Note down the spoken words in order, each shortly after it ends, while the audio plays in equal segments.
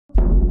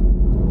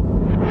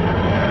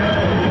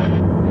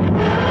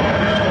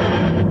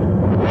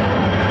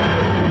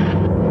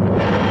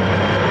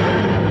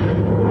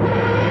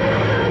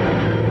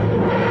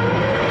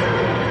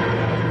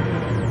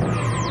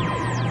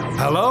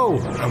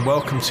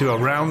to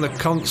Around the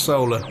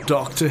Console, a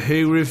Doctor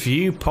Who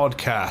review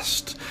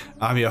podcast.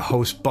 I'm your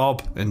host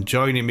Bob, and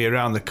joining me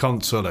around the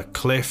console are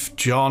Cliff,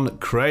 John,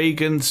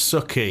 Craig and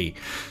Suki.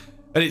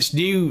 And it's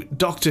new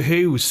Doctor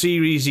Who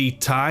series-y,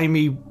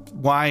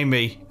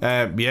 timey-wimey.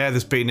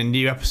 There's been a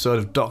new episode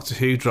of Doctor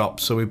Who dropped,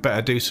 so we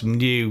better do some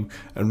new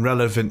and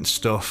relevant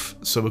stuff.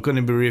 So we're going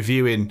to be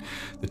reviewing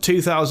the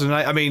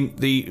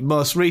the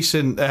most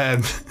recent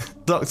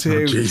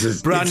Doctor Who,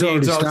 brand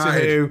new Doctor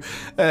Who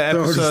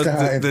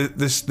episode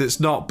that's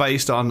not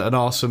based on an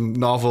awesome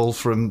novel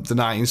from the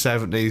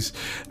 1970s.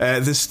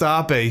 The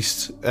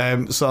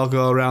Starbase. So I'll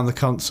go around the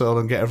console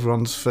and get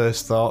everyone's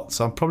first thoughts.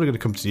 I'm probably going to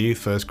come to you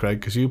first, Craig,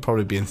 because you'll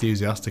probably be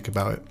enthusiastic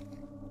about it.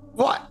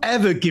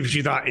 Whatever gives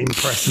you that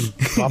impression,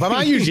 Bob?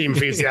 I'm usually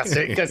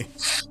enthusiastic because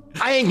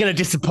I ain't going to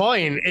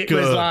disappoint. It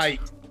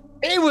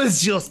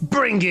was just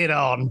bring it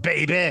on,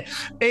 baby.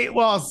 It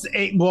was.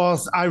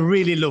 I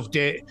really loved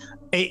it.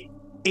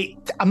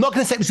 I'm not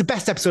going to say it was the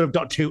best episode of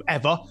Doctor Who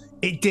ever.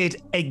 It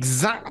did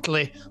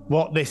exactly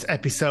what this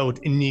episode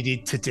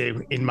needed to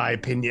do, in my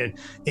opinion.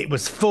 It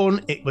was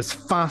fun, it was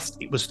fast,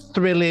 it was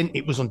thrilling,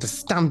 it was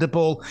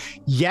understandable.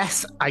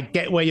 Yes, I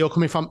get where you're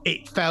coming from.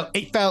 It felt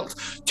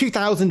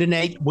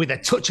 2008 with a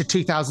touch of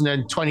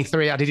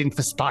 2023 added in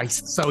for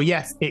spice. So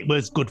yes, it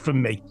was good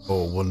from me.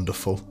 Oh,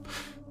 wonderful.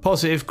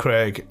 Positive,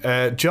 Craig.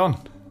 John?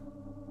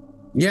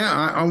 Yeah,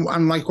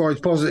 I'm likewise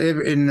positive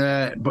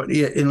but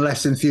in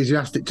less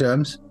enthusiastic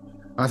terms.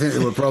 I think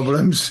there were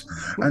problems,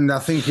 and I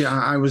think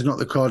I was not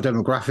the core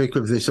demographic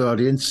of this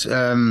audience,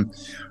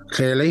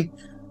 clearly.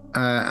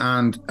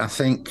 And I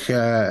think,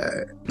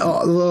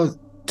 although,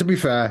 to be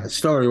fair,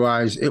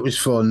 story-wise, it was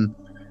fun,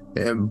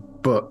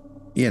 but,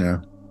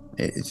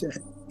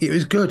 it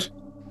was good.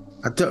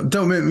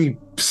 Don't make me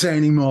say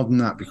any more than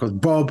that, because,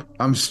 Bob,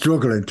 I'm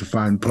struggling to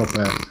find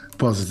proper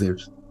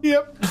positives.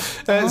 Yep.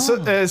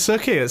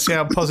 Suki, let's see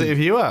how positive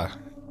you are.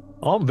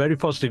 I'm very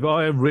positive.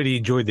 I really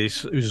enjoyed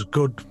this. It was a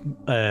good,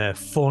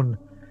 fun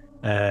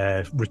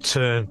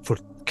return for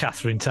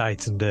Catherine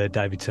Tate and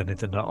David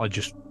Tennant, and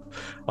I've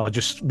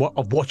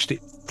watched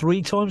it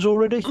 3 times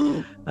already,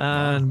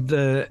 and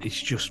I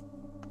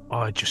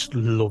just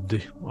loved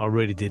it. I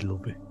really did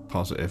love it.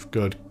 Positive,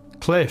 good.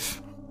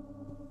 Cliff?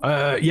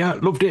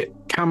 Loved it.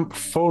 Camp,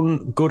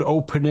 fun, good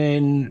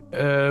opening.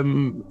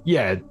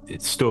 The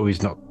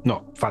story's not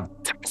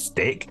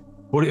fantastic,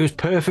 but it was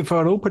perfect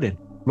for an opening.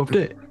 Loved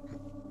it.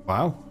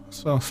 Wow,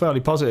 so fairly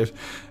positive.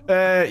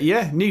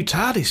 New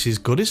TARDIS is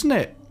good, isn't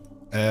it?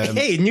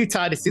 New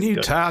TARDIS is good. New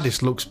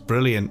TARDIS looks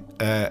brilliant,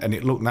 and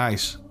it looked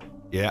nice.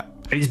 Yeah.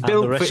 It's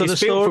built for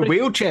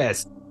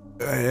wheelchairs.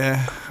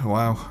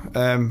 Wow.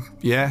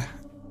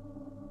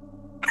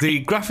 The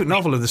graphic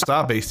novel of The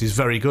Starbase is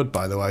very good,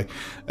 by the way.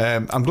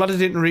 I'm glad I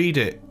didn't read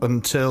it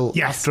until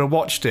after I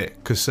watched it,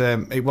 because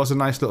it was a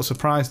nice little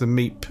surprise, the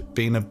Meep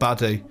being a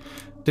baddie.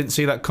 Didn't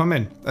see that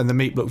coming, and the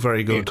Meep looked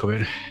very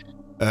good.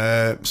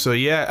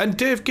 And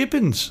Dave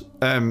Gibbons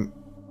drew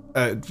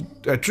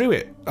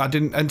it.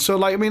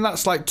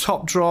 That's like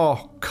top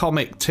draw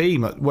comic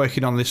team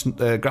working on this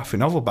graphic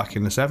novel back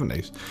in the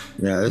 70s.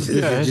 Yeah, this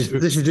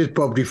is just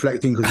Bob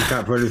deflecting because he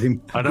can't put anything.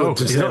 I know.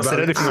 He's not said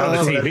anything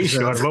about the TV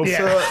show.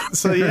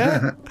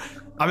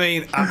 I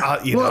mean,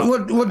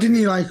 what didn't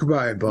you like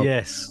about it, Bob?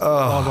 Yes,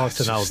 I'd like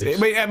to know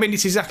this. I mean,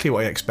 it's exactly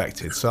what I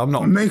expected, so I'm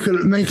not. Make a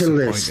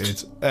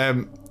list.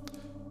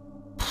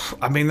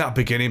 I mean, that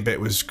beginning bit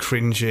was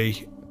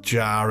cringy,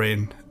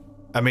 jarring.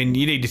 I mean,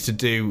 you needed to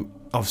do,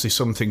 obviously,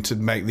 something to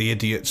make the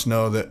idiots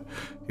know that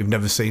you've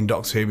never seen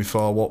Doctor Who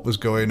before, what was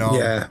going on.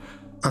 Yeah,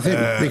 I think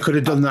they could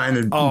have done that in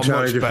an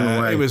entirely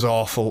different way. It was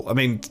awful. I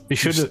mean,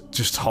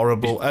 just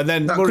horrible. And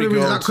then that could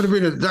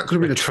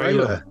have been a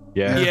trailer.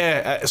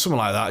 Yeah, something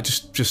like that.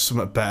 Just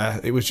something better.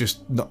 It was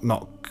just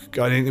not.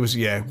 I think it was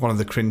one of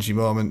the cringy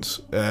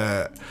moments.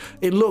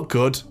 It looked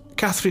good.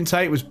 Catherine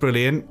Tate was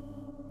brilliant.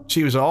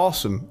 She was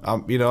awesome.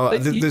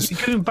 There's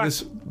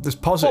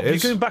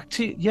positives. Bob,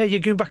 you're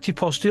going back to your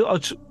positive.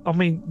 I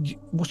mean,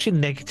 what's your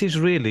negatives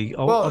really?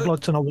 I'd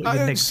like to know what your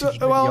negatives really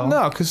are.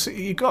 No, because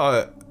you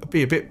got to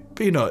be a bit.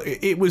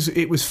 It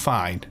was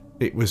fine.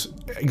 It was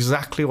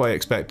exactly what I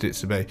expected it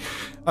to be.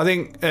 I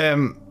think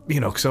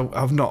because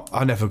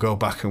I never go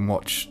back and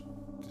watch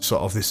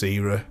sort of this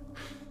era.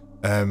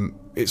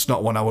 It's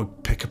not one I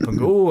would pick up and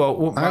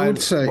go. I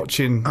would say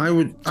watching. I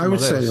would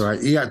say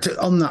right. Yeah.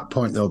 On that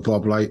point though,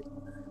 Bob, like.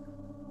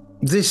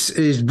 This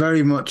is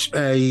very much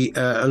a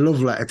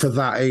love letter to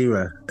that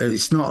era.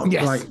 It's not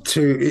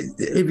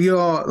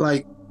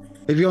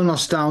if your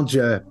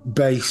nostalgia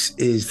base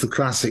is the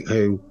classic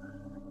Who,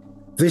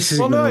 this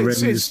isn't going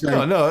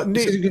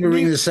to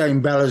ring the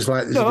same bell as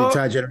like the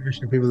entire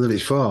generation of people that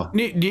it's for.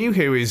 New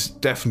Who is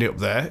definitely up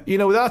there.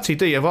 With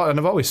RTD,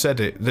 I've always said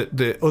it, that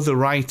the other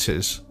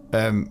writers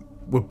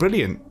were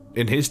brilliant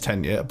in his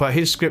tenure, but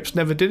his scripts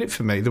never did it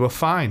for me. They were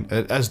fine,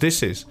 as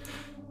this is.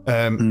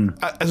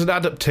 As an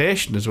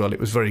adaptation as well, it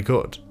was very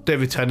good.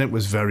 David Tennant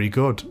was very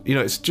good.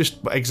 It's just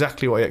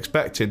exactly what I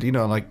expected.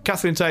 Like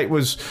Catherine Tate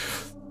was,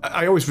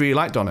 I always really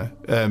liked on her.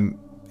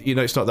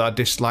 It's not that I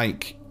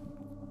dislike,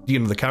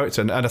 the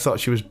character, and I thought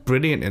she was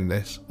brilliant in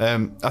this.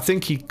 I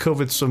think he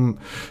covered some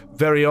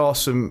very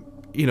awesome,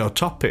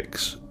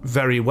 topics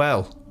very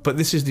well. But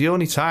this is the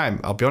only time,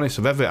 I'll be honest,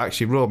 I've ever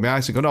actually rolled my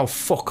eyes and gone, "Oh,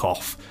 fuck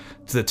off,"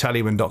 to the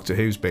telly when Doctor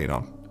Who's been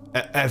on.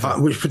 Ever.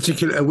 Which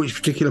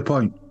particular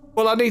point?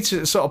 Well, I need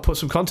to sort of put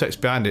some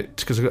context behind it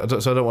because I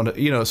don't want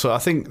to, So I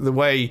think the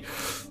way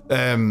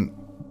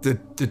they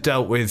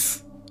dealt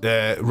with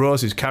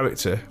Rose's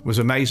character was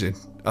amazing.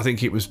 I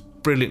think it was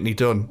brilliantly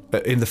done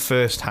in the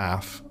first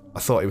half. I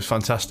thought it was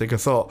fantastic. I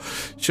thought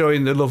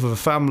showing the love of a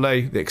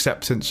family, the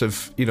acceptance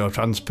of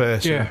trans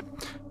person. Yeah.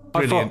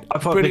 Brilliant. I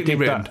thought Brilliantly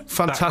they did written.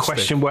 Fantastic. That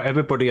question where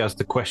everybody has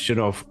the question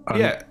of.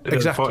 Yeah,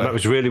 exactly. I thought that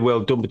was really well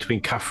done between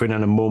Catherine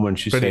and her mum, and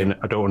she's saying,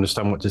 "I don't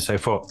understand what to say." I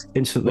thought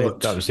instantly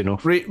that was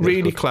enough.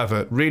 Really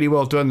clever, really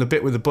well done. The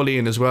bit with the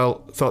bullying as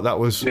well. Thought that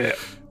was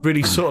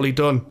really subtly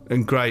done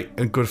and great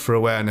and good for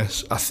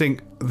awareness. I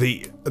think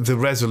the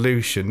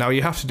resolution. Now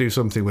you have to do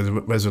something with the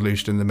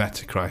resolution in the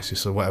meta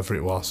crisis or whatever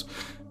it was.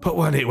 But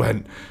when it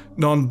went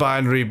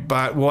non-binary,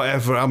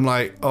 whatever, I'm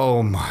like,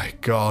 oh my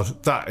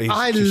God, that is.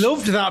 I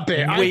loved that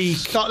bit. I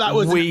thought that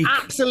was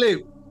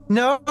absolute.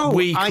 No,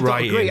 I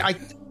don't agree.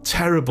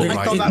 Terrible writing.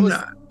 I thought that was.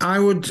 I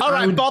would. All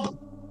right, Bob.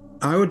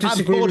 I would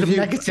disagree I'm bored with of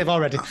you. negative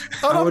already.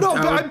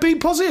 I'm being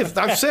positive.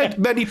 I've said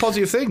many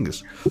positive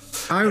things.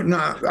 I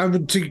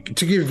would to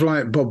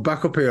give Bob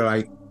back up here.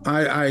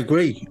 I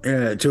agree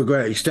to a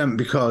great extent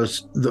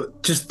because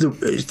it's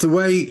the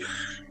way.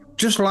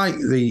 Just like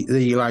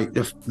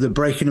the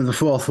breaking of the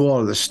fourth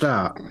wall at the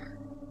start,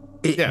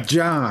 it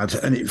jarred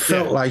and it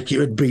felt like it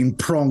had been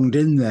pronged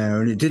in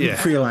there, and it didn't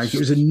feel like it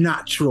was a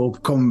natural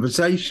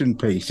conversation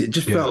piece. It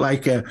just felt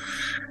like it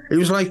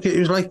was like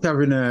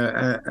having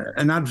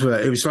an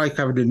advert. It was like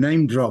having a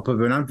name drop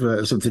of an advert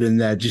or something in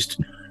there. Just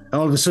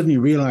all of a sudden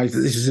you realise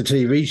that this is a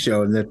TV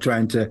show and they're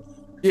trying to.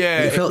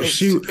 Yeah, it felt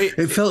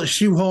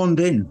shoehorned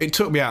in. It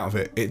took me out of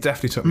it. It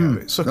definitely took me out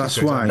of it. That's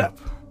why.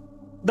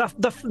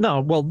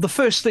 The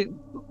first thing,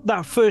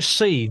 that first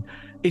scene,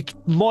 it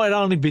might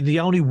only been the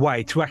only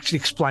way to actually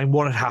explain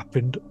what had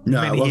happened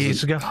many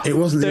years ago. It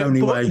wasn't the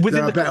only way.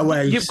 There are better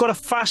ways. You've got a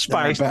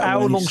fast-paced,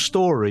 hour-long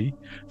story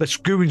that's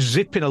going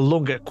zipping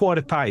along at quite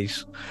a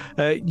pace.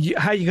 How are you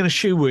going to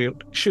shoe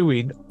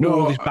in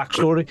all this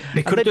backstory?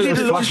 They could do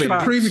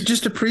flashbacks.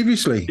 Just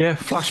previously. Yeah,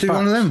 flashbacks. Do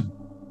one of them.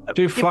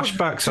 Do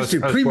flashbacks. As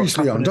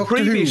previously on Doctor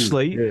Who.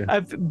 Previously,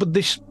 but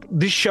this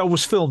show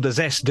was filmed as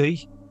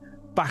SD.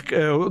 Back,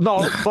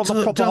 not from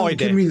the proper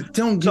idea.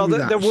 Don't give me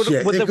that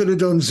shit. They could have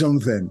done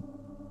something.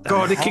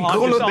 God, they could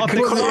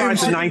colorise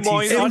the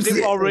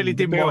 90s. I really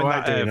didn't mind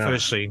that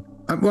first scene.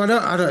 Well,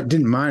 I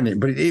didn't mind it,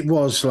 but it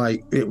was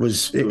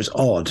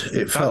odd.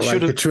 It felt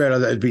like a trailer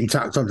that had been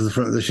tacked onto the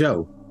front of the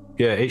show.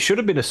 Yeah, it should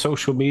have been a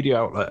social media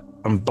outlet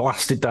and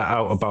blasted that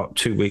out about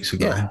 2 weeks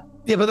ago.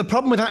 Yeah, but the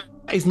problem with that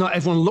is not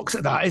everyone looks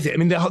at that, is it? I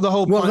mean, the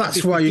whole. Well,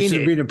 that's why you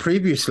should have been a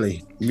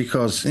previously,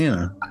 because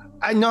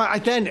I know.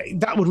 Then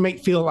that would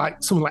make feel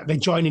like something like they're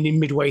joining in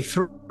midway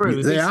through.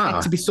 They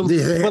are to be something.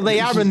 Well, they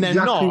are, and they're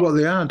not. Exactly what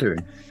they are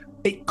doing.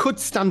 It could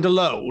stand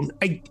alone.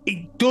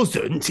 It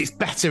doesn't. It's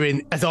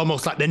better as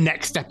almost like the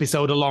next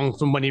episode along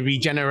from when he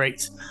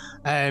regenerates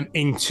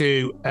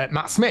into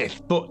Matt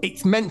Smith. But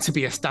it's meant to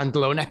be a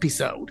standalone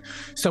episode.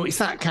 So it's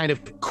that kind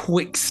of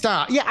quick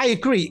start. Yeah, I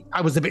agree.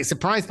 I was a bit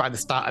surprised by the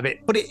start of it,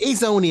 but it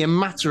is only a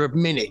matter of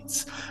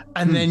minutes.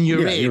 And then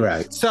you're in. You're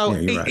right. So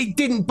it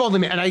didn't bother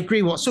me. And I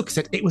agree with what Suki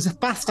said. It was a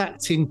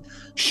fast-acting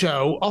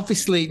show.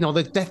 Obviously,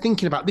 they're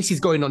thinking about this is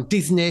going on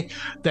Disney.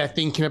 They're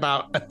thinking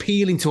about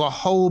appealing to a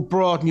whole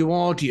broad new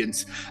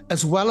audience,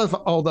 as well as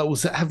all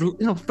those that have,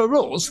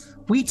 for us,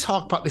 we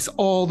talk about this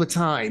all the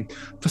time.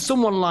 For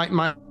someone like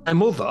my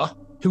mother,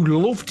 who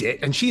loved it,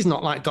 and she's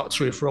not like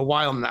Doctor Who for a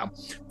while now,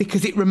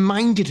 because it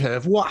reminded her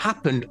of what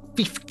happened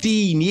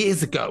 15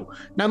 years ago.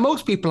 Now,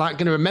 most people aren't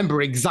going to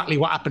remember exactly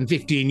what happened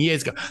 15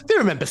 years ago. They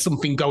remember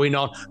something going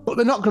on, but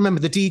they're not going to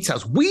remember the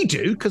details. We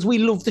do, because we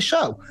love the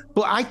show.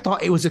 But I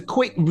thought it was a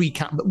quick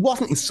recap that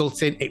wasn't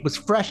insulting. It was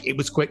fresh, it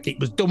was quick, it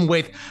was done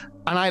with,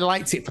 and I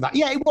liked it for that.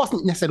 Yeah, it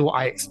wasn't necessarily what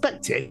I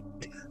expected,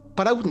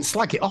 but I wouldn't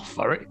slag it off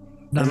for it.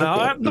 I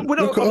don't think we're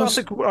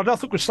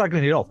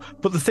slagging it off.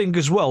 But the thing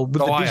as well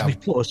with the Disney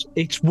Plus,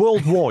 it's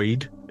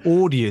worldwide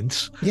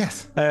audience.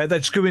 Yes,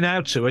 that's going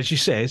out to, as she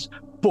says.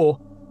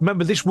 But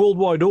remember, this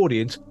worldwide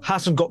audience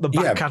hasn't got the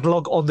back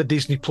catalogue on the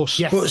Disney Plus.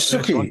 Yes. But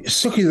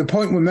Suki, the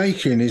point we're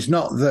making is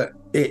not that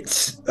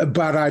it's a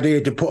bad idea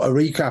to put a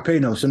recap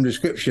in or some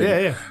description.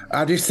 Yeah.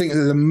 I just think that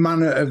the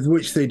manner of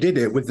which they did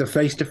it with the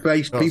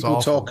face-to-face people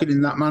talking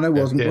in that manner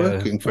wasn't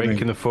working for me.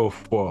 Breaking the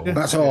fourth wall.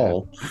 That's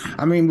all.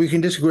 I mean, we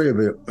can disagree a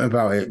bit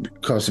about it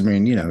because,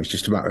 it's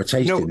just a matter of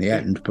taste in the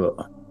end, but...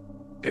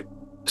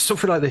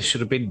 Something like this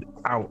should have been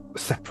out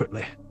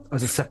separately.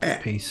 As a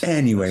separate piece.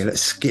 Anyway,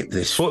 let's skip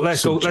this. But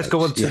let's go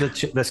on to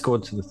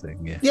the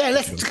thing. Yeah.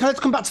 Let's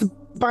come back to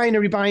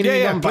binary.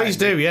 Yeah, please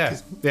do.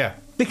 Yeah.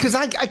 Because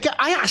I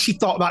actually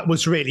thought that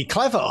was really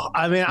clever.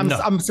 I mean,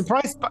 I'm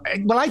surprised.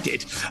 I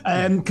did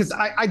because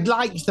I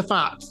liked the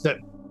fact that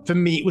for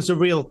me, it was a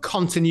real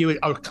continuity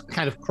or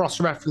kind of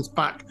cross-reference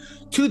back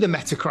to the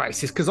meta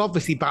crisis, because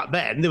obviously back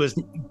then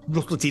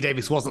Russell T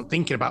Davies wasn't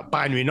thinking about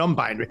binary,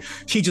 non-binary.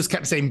 She just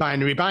kept saying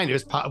binary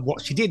as part of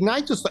what she did. And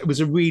I just thought it was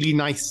a really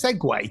nice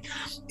segue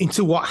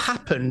into what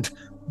happened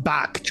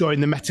back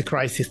during the meta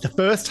crisis the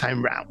first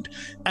time round,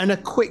 and a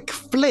quick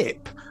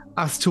flip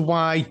as to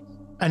why,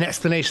 an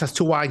explanation as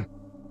to why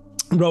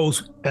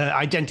Rose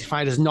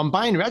identified as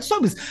non-binary. I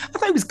thought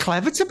it was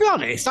clever, to be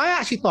honest. I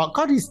actually thought,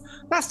 God,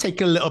 that's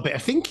taken a little bit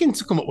of thinking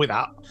to come up with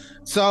that.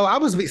 So I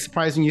was a bit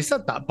surprised when you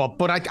said that, Bob.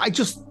 But I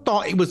just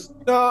thought it was.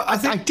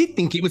 I did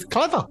think it was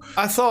clever.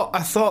 I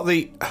thought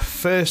the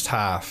first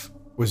half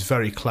was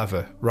very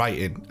clever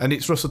writing, and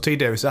it's Russell T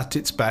Davies at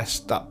its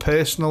best. That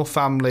personal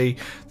family,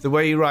 the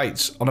way he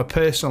writes on a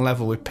personal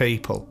level with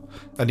people,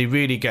 and he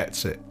really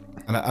gets it.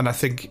 And I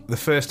think the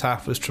first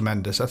half was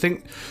tremendous. I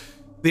think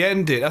the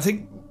ending. I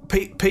think.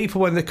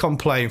 People, when they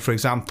complain, for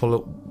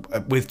example,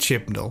 with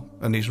Chibnall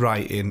and his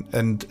writing,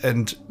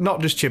 and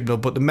not just Chibnall,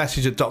 but the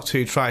message that Doctor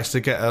Who tries to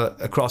get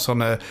across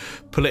on a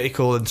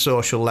political and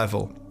social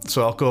level.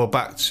 So I'll go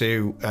back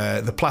to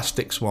the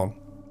plastics one.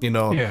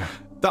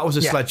 That was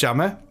a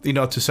sledgehammer.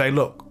 To say,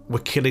 look, we're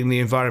killing the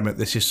environment.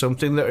 This is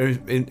something that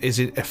is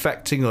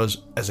affecting us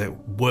as a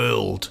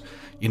world.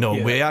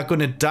 We are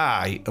going to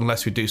die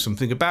unless we do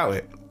something about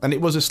it. And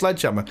it was a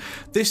sledgehammer.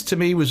 This to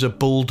me was a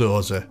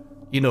bulldozer.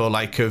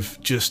 Of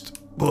just,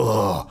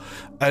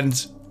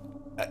 and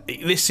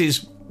this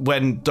is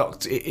when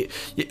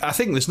I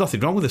think there's nothing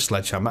wrong with a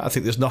sledgehammer. I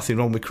think there's nothing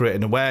wrong with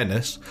creating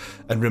awareness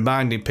and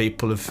reminding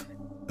people of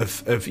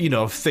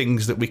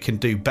things that we can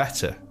do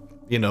better,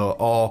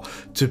 or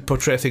to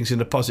portray things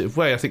in a positive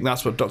way. I think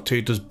that's what Doctor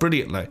Who does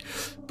brilliantly.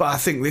 But I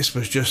think this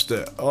was just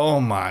oh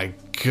my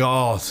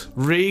God,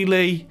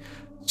 really?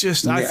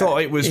 I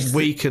thought it was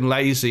weak and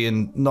lazy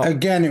and not.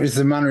 Again, it was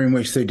the manner in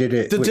which they did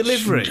it. The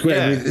delivery.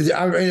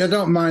 I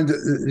don't mind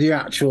the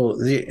actual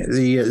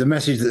the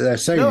message that they're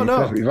saying is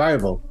perfectly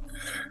viable,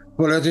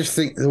 but I just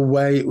think the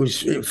way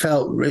it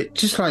felt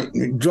just like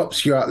it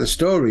drops you out of the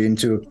story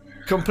into.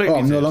 Completely.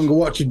 I'm no longer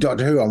watching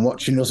Doctor Who. I'm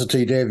watching Russell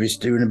T Davies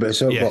doing a bit of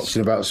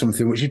soapboxing about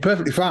something, which is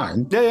perfectly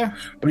fine. Yeah.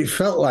 But it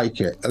felt like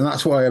it, and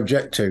that's what I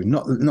object to,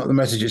 not the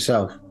message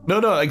itself.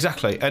 No,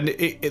 exactly. And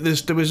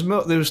there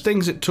was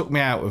things that took me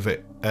out of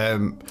it.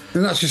 And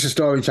that's just a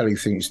storytelling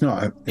thing. It's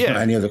not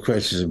any other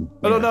criticism.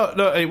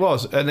 No, it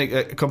was,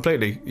 and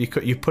completely.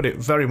 You put it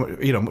very much,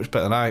 much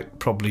better than I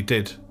probably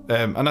did.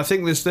 And I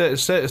think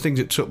there's certain things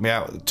that took me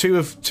out. Two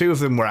of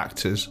them were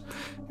actors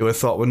who I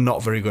thought were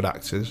not very good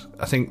actors.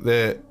 I think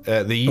the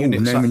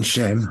unit. Name and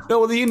shame. No,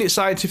 well, the unit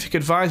scientific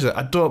advisor.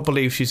 I don't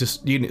believe she's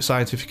a unit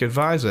scientific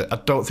advisor. I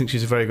don't think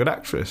she's a very good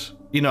actress.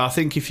 I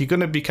think if you're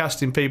going to be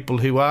casting people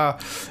who are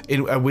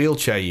in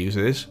wheelchair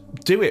users,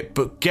 do it,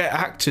 but get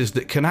actors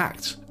that can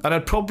act. And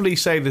I'd probably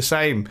say the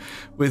same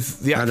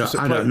with the actress.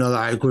 I don't know that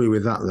I agree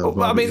with that though.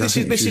 Well, I mean, this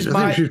is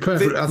my. I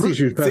think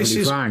she was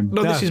perfectly fine.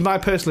 No, this is my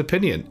personal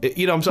opinion.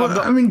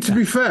 To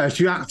be fair,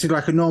 she acted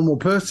like a normal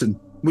person,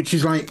 which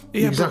is like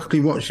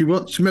exactly what she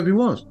maybe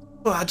was.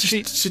 Well, I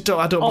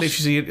don't believe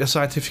she's a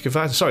scientific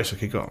advisor. Sorry,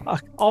 Suki, go on.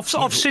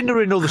 I've seen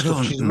her in other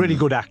stuff. She's a really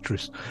good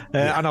actress,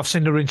 and I've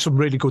seen her in some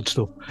really good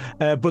stuff.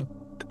 But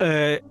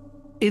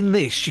in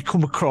this, she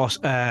come across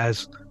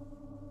as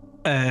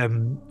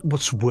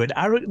what's the word?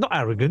 Not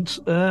arrogant.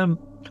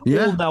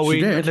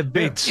 All-knowing and a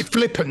bit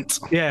flippant.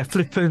 Yeah,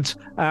 flippant,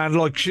 and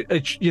like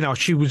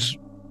she was.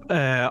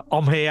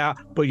 I'm here,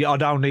 but I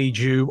don't need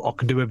you. I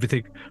can do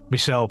everything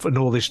myself, and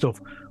all this stuff,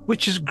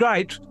 which is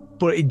great.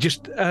 But it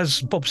just, as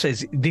Bob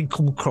says, it didn't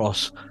come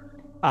across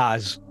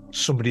as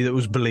somebody that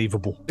was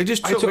believable. It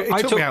just took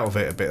me out of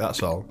it a bit.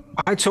 That's all.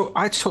 I took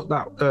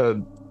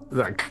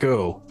that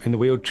girl in the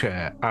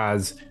wheelchair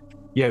as,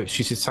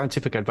 she's a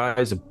scientific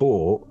advisor,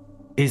 but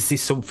is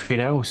this something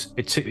else?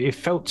 It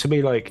felt to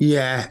me like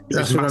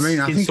that's what I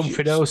mean. I think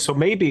something else. So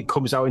maybe it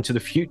comes out into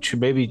the future.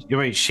 Maybe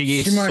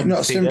she might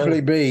not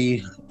simply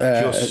be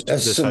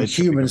as some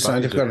human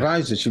scientific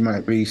advisor. She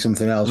might be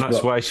something else. And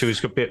that's why she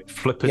was a bit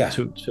flippant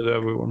to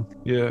everyone.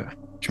 Yeah,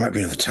 she might be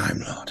another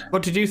Time Lord.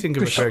 What did you think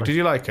of her? Did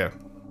you like her?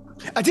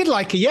 I did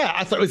like her,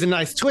 I thought it was a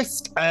nice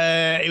twist.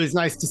 It was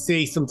nice to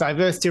see some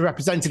diversity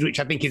represented, which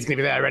I think is going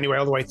to be there anyway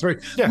all the way through.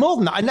 Yeah. More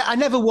than that, I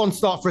never once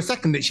thought for a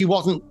second that she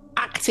wasn't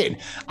acting.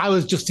 I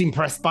was just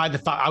impressed by the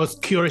fact, I was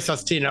curious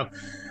as to,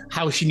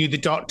 how she knew the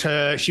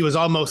Doctor. She was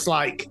almost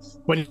like,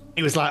 when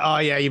he was like, oh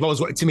yeah, you've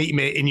always wanted to meet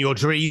me in your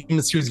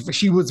dreams.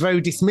 She was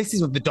very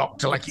dismissive of the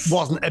Doctor, like it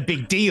wasn't a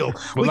big deal,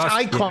 which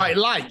I quite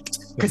liked,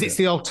 because it's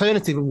the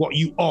alternative of what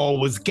you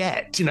always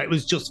get. It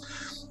was just...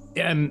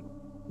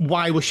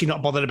 why was she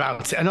not bothered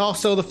about it? And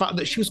also the fact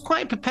that she was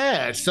quite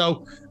prepared.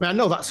 So I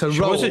know that's her role.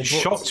 She wasn't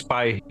shocked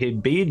by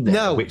him being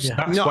there,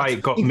 that's why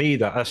it got me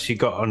that she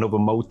got another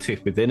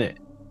motive within it.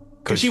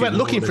 Because she went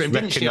looking for him,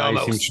 didn't she?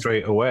 Recognized him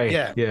straight away.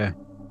 Yeah.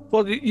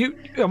 Well,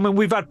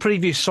 we've had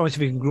previous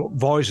scientific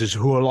advisors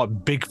who are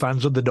like big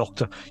fans of the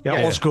Doctor.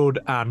 Osgood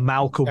and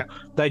Malcolm. Yeah.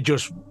 They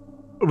just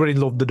really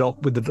loved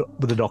with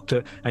the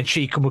Doctor, and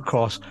she come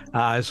across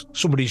as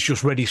somebody who's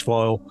just read his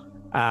file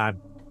and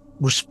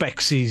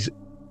respects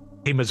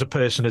him as a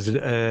person,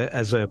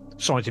 as a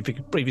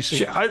scientific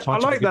previously. I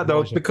like that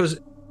though,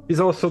 because there's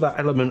also that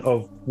element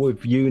of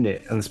with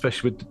UNIT, and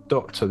especially with the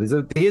Doctor.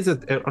 There's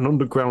an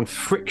underground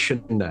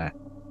friction there.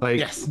 Like,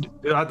 yes.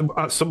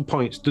 At some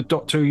points, the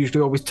Doctor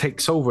usually always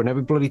takes over, and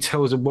everybody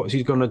tells him what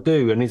he's going to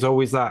do, and he's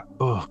always that,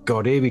 oh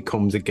God, here he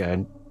comes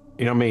again.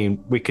 You know what I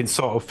mean? We can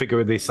sort of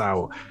figure this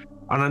out.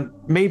 And then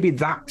maybe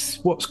that's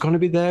what's going to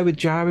be there with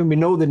Jaren. We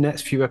know the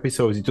next few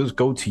episodes he does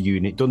go to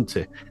UNIT, doesn't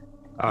he?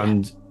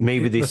 And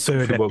maybe there's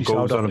something what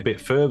goes on a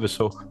bit further.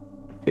 So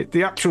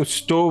the actual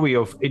story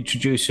of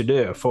introducing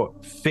her, I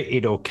thought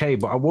fitted okay,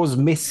 but I was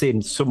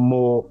missing some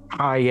more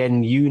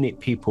high-end UNIT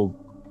people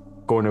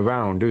going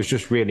around. It was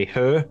just really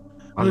her.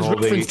 There was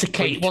reference to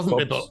Kate, wasn't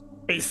there? But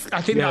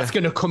I think that's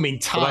going to come in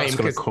time. That's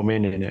going to come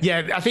in, isn't it?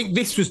 Yeah, I think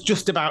this was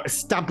just about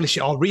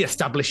establishing or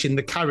re-establishing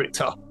the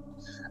character.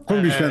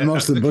 Probably spent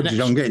most of the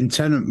budget on getting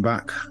Tennant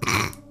back.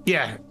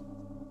 Yeah.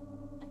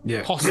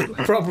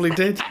 Possibly. Probably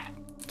did.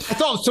 I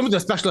thought some of the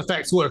special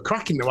effects were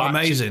cracking the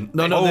amazing.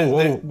 What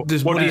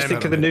do you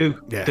think of the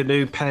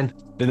new pen,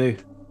 the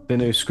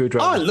new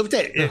screwdriver? Oh, I loved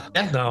it.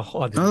 Yeah. No,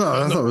 I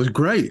thought it was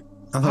great.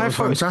 I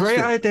thought it was a great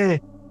idea.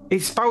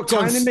 It's about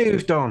time they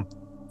moved on.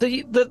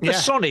 The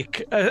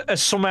Sonic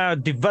has somehow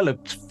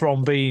developed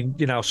from being,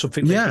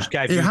 something they just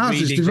gave you. It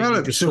has. It's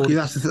developed, Suki.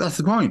 That's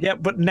the point. Yeah,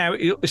 but now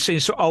it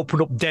seems to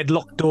open up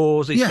deadlocked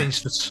doors. It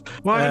seems to.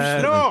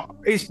 Why not?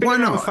 Why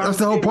not? That's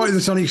the whole point of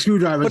the Sonic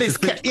screwdriver. But to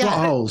fix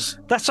plot holes.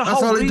 That's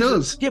all reason. it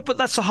does. Yeah, but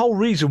that's the whole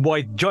reason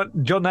why John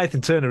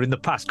Nathan Turner in the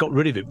past got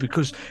rid of it,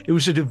 because it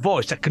was a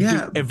device that could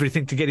do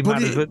everything to get him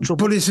out of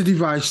trouble. But it's a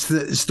device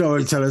that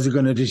storytellers are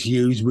going to just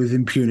use with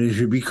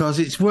impunity because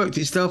it's worked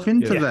itself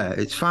into there.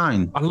 It's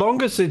fine. As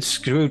long as the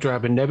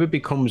screwdriver never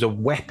becomes a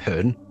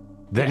weapon,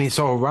 then it's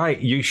all right.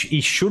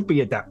 He should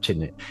be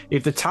adapting it.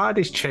 If the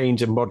TARDIS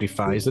changes and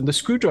modifies, then the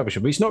screwdriver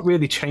should be. It's not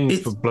really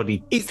changed for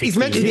bloody. He's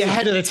meant to be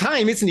ahead of the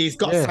time, isn't he? He's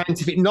got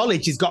scientific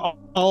knowledge. He's got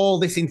all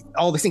these things.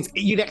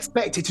 You'd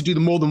expect it to do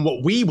more than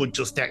what we would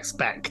just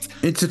expect.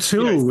 It's a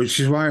tool, which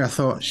is why I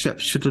thought Shep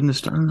should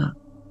understand that.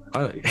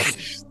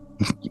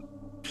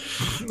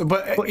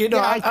 But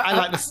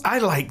I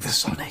like the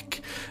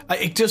Sonic.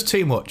 It does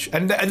too much,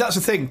 and that's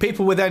the thing.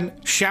 People were then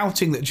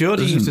shouting that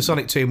Jodie used the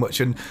Sonic too much,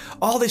 and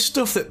all this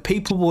stuff that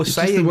people were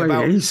saying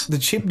about the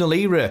Chibnall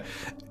era.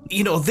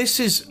 This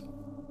is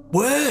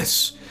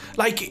worse.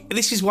 Like,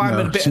 this is why I'm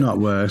a bit. It's not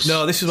worse.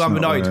 No, this is why I'm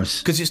annoyed,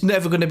 because it's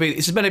never going to be.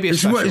 It's meant to be a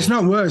special. It's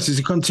not worse. It's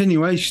a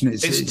continuation.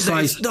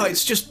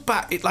 It's just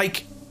bad. I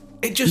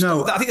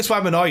think that's why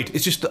I'm annoyed.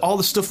 It's just that all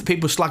the stuff that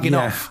people are slagging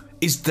off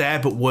is there,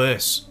 but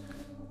worse.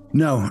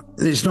 No,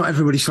 it's not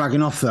everybody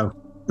slagging off though.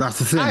 That's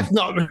the thing. I've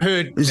not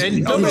heard. It's what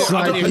you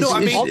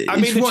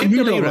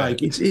don't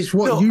like. It's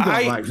what you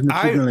don't like from the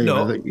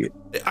Chibnall era.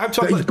 I'm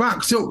talking. It's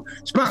backed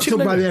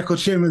up by the echo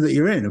chamber that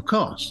you're in, of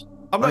course.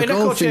 I'm not in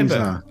echo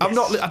chamber. I'm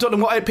not. I don't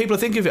know what people are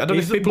thinking of it. I don't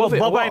know if people love it.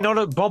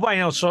 Bob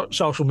ain't on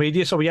social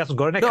media, so he hasn't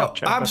got an echo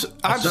chamber.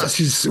 That's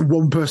his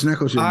one-person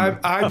echo chamber.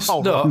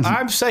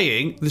 I'm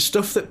saying the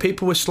stuff that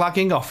people were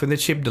slagging off in the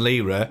Chibnall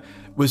era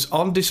was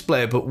on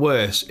display, but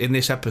worse in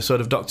this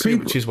episode of Doctor Who,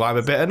 which is why I'm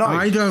a bit annoyed.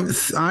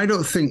 I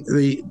don't think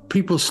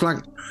people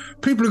are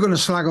going to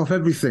slag off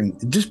everything.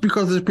 Just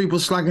because there's people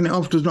slagging it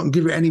off does not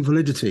give it any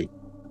validity.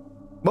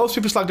 Most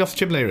people slagged off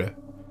the Chibnall era.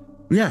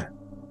 Yeah,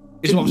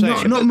 is what I'm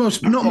saying. Not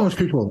most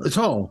people at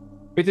all.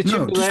 Just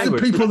the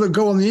people that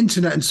go on the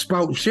internet and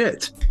spout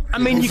shit. I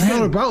mean, it's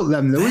not about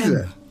them, though, is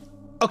it?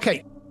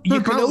 Okay, it's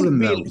not about them,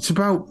 though. It's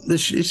about the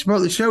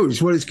show.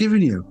 It's what it's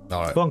giving you.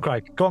 All right. Go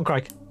on,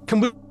 Craig. Can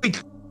we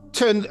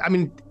turn? I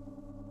mean,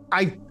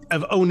 I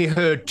have only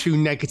heard 2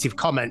 negative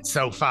comments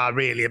so far,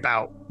 really,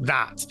 about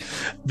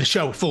the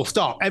show. Full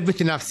stop.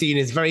 Everything I've seen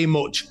is very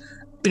much,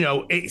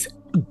 it's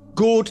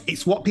good.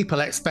 It's what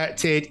people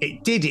expected.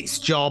 It did its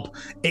job.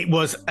 It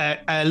was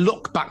a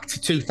look back to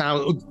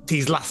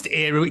 2000's last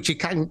era, which is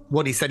kind of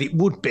what he said it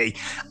would be.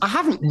 I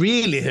haven't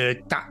really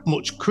heard that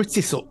much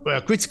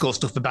critical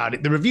stuff about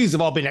it. The reviews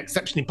have all been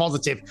exceptionally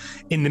positive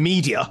in the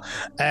media,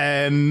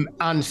 and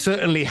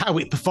certainly how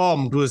it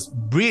performed was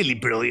really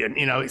brilliant.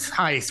 Its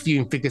highest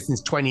viewing figure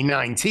since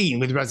 2019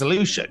 with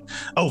Resolution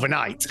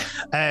overnight.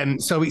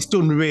 So it's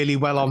done really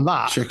well on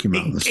that. Check him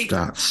out on the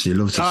stats. You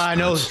love the stats. I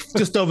know,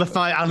 just over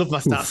 5. I love my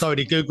stats.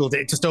 Already googled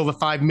it. Just over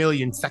 5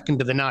 million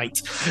second of the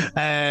night,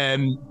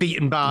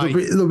 beaten by.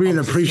 There'll be an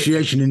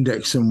appreciation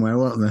index somewhere,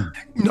 won't there?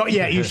 Not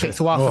yet. Usually takes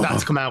a while for that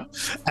to come out.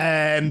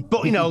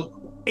 But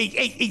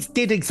it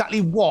did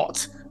exactly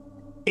what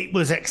it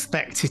was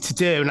expected to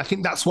do, and I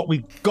think that's what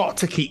we've got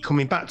to keep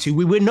coming back to.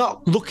 We were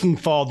not looking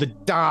for the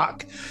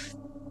dark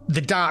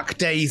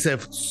days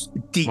of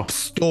deep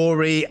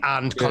story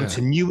and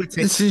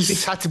continuity.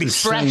 This had to be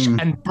fresh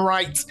and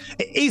bright.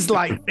 It is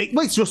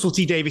it's Russell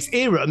T Davies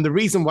era, and the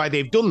reason why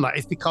they've done that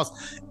is because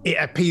it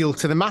appealed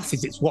to the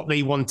masses. It's what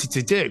they wanted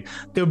to do.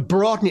 They're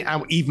broadening it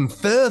out even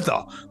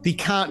further. They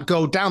can't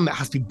go down. That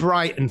has to be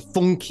bright and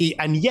funky.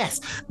 And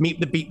yes, Meet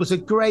the Beat was a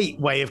great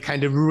way of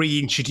kind of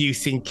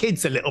reintroducing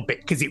kids a little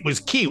bit because it was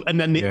cute. And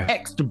then the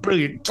extra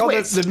brilliant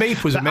twist. The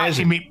Meep was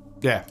amazing.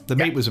 Yeah, the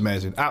meat was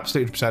amazing.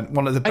 Absolutely percent.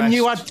 One of the best. And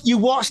you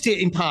watched it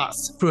in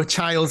parts through a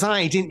child's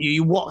eye, didn't you?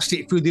 You watched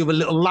it through the other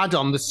little lad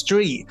on the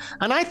street.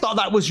 And I thought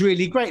that was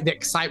really great. The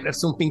excitement of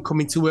something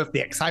coming to Earth,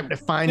 the excitement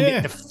of finding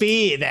it, the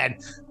fear then.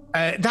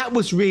 That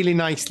was really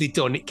nicely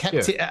done. It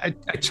kept it at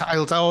a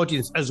child's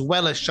audience as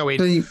well as showing,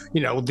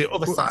 the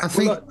other side. I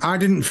think I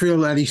didn't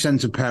feel any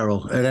sense of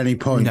peril at any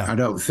point. No. I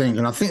don't think,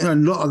 and I think a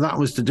lot of that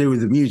was to do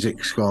with the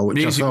music score, which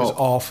music I thought was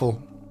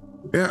awful.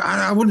 Yeah,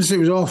 I wouldn't say it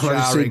was awful. I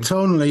just say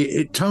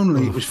tonally,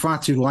 Oof. it was far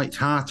too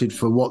light-hearted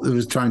for what they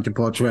was trying to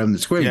portray on the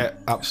screen. Yeah,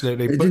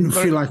 absolutely. It didn't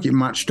feel like it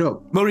matched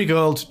up. Murray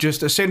Gold,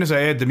 just as soon as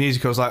I heard the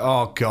music, I was like,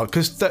 oh, God.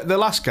 Because the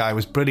last guy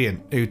was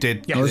brilliant who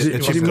did... Yeah, was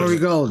it Murray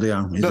Gold,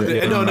 yeah?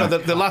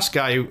 The last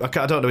guy, I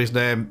don't know his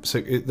name.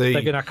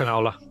 Megan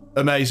Akinola.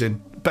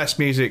 Amazing. Best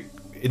music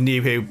in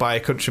New Who by a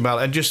country mile,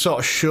 and just sort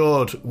of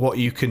showed what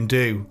you can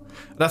do.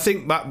 And I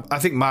think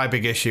my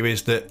big issue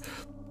is that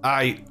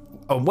we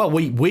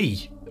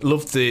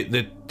loved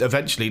the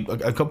eventually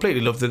I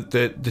completely loved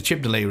the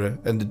Chibnall era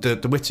and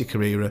the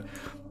Whittaker era,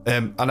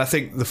 and I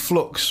think the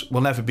Flux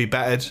will never be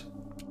bettered,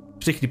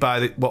 particularly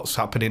by what's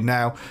happening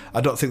now.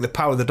 I don't think the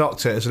Power of the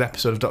Doctor as an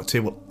episode of Doctor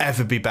Who will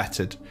ever be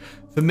bettered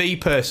for me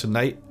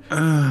personally,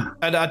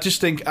 and I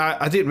just think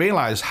I didn't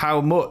realise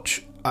how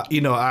much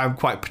I'm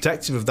quite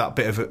protective of that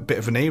bit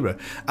of an era,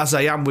 as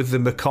I am with the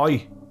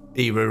McCoy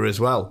era as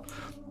well.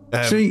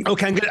 Okay,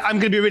 I'm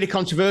going to be really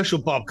controversial,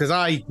 Bob, because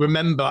I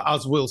remember,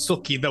 as will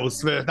Suki,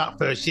 that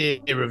first year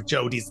of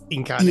Jodie's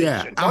incarnation.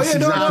 Yeah, that's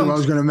exactly what I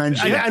was going to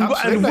mention.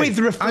 And with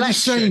reflection, I'm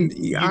just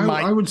saying,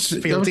 I would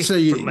say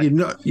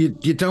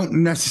you don't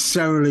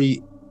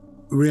necessarily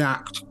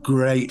react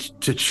great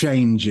to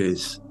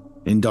changes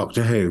in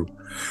Doctor Who.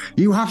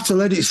 You have to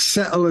let it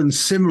settle and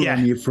simmer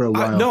on you for a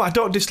while. No, I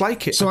don't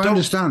dislike it. So I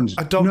understand.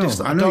 I don't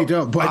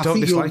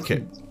dislike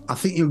it. I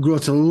think you'll grow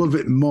to love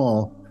it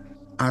more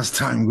as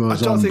time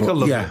goes on. I don't think I'll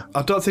love it.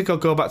 I don't think I'll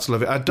go back to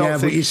love it. I don't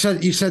think...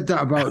 but you said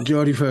that about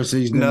Jodie first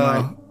season.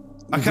 No.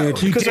 I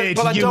can't. You did.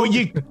 I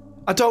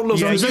don't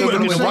love it. You're not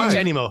going to watch it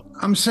anymore.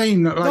 I'm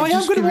saying that, I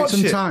am going to watch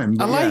it.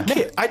 Time, I like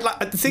it.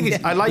 The thing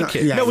is, I like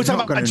it. No, we're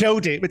talking about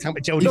Jodie. He's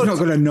not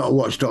going to not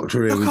watch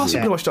Doctor Who. Of course,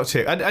 I'm going to watch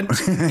Doctor Who. And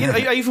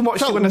I even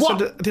watched it when I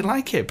said I didn't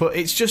like it. But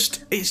it's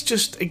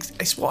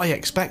what I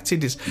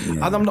expected.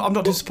 And I'm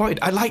not disappointed.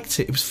 I liked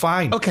it. It was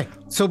fine. Okay,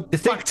 so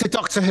back to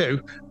Doctor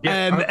Who.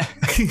 Rather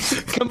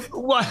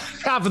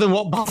than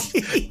what Bob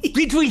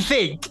did we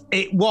think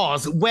it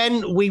was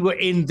when we were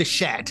in the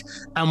shed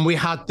and we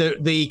had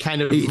the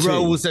kind of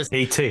rows as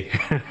E.T.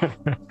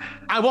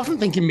 I wasn't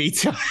thinking Me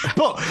Too,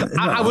 but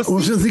I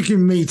wasn't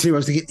thinking Me Too. I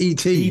was thinking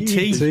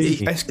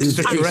E.T.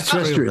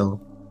 Extraterrestrial.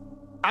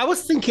 I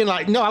was thinking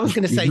I was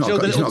going to say Joe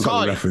the Little Little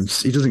Toy. The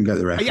reference. He doesn't get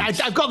the reference.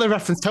 Yeah, I've got the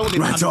reference totally.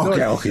 Right,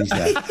 okay.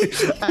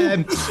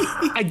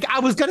 I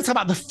was going to talk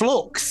about the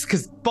Flux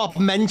because Bob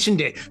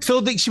mentioned it.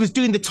 So that she was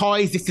doing the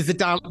toys. This is a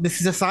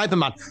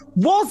Cyberman.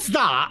 Was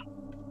that?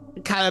 I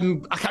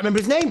can't remember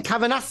his name.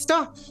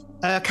 Calvinister,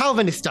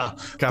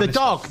 the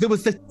dog. There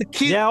was the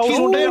cute. Yeah, I was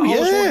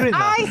wondering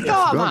that. I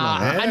thought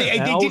that, and they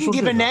didn't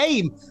give a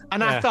name.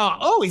 And I thought,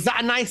 is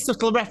that a nice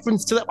subtle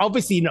reference to that?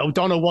 Obviously,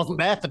 Donna wasn't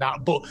there for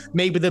that, but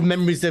maybe the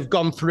memories have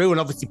gone through, and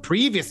obviously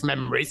previous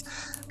memories,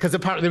 because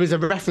apparently there is a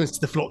reference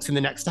to the Flux in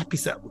the next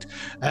episode.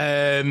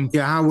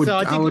 How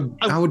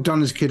would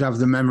Donna's kid have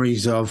the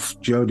memories of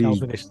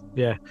Jodie's?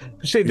 Yeah,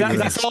 see,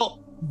 that's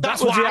all.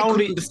 That's what I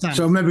couldn't understand.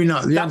 So maybe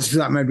not. The answer to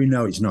that, maybe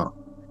no, it's not.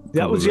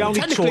 That was the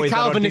only toy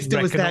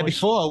Calvinister was there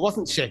before,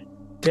 wasn't she?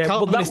 Yeah,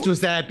 Calvinister was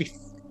there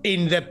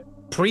in the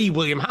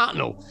pre-William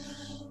Hartnell.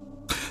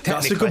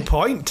 That's a good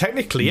point.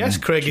 Technically, yes,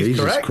 Craig is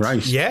correct.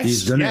 Christ. Yes,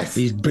 he's done it.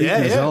 He's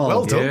beaten us all.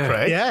 Well done,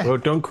 Craig. Yeah. Well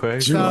done,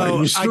 Craig. He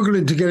was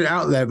struggling to get it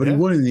out there, but he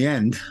won in the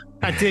end.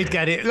 I did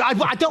get it.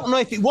 I don't know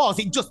if it was.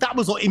 That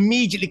was what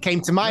immediately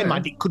came to my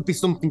mind. It could be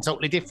something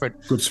totally different.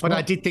 But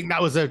I did think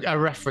that was a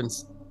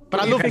reference.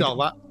 But I loved all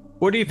that.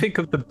 What do you think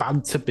of the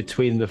banter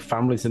between the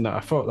families in that?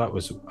 I thought that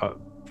was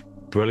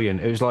brilliant.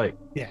 It was like,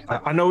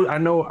 I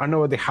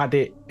know they had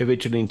it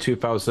originally in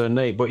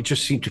 2008, but it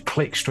just seemed to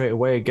click straight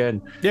away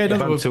again. Yeah, the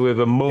banter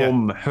with a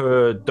mum,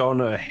 her,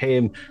 Donna,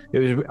 him.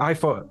 I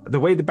thought the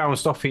way they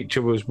bounced off each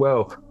other as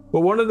well.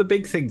 But one of the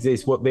big things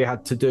is what they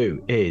had to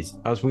do is,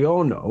 as we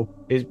all know,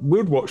 is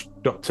we'd watch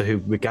Doctor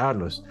Who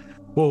regardless.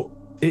 Well,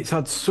 it's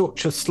had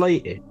such a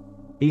slating.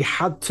 He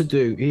had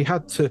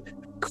to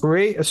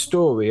create a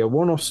story, a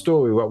one-off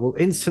story that will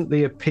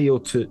instantly appeal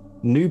to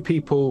new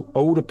people,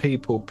 older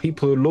people,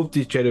 people who loved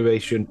his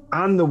generation,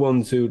 and the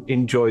ones who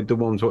enjoyed the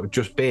ones that had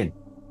just been.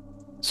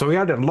 So he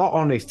had a lot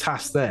on his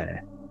task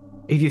there.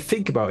 If you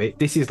think about it,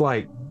 this is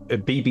like a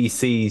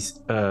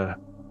BBC's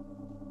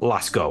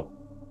last go.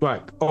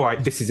 Right, all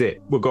right, this is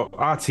it. We've got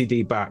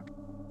RTD back.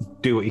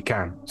 Do what you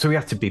can. So he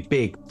had to be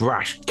big,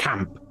 brash,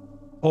 camp,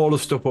 all the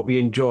stuff what we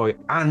enjoy,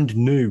 and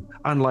new.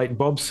 And like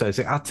Bob says,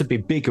 it had to be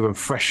bigger and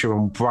fresher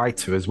and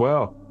brighter as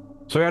well.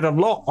 So he had a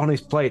lot on his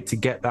plate to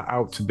get that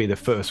out to be the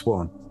first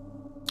one.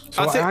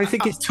 So I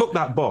think it's took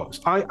that box.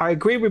 I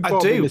agree with Bob. I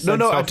do. In the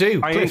sense I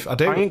do. Cliff, I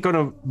do. I ain't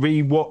gonna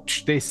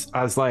rewatch this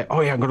as like,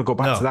 oh yeah, I'm gonna go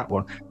back to that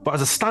one. But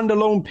as a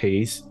standalone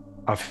piece,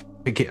 I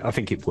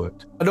think it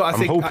worked. No,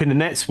 I'm hoping the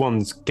next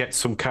ones get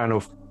some kind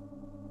of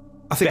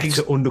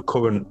better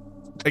undercurrent.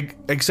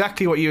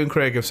 Exactly what you and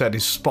Craig have said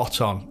is spot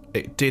on.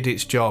 It did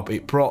its job.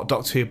 It brought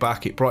Doctor Who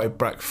back. It brought it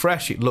back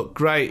fresh. It looked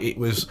great. It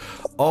was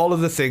all of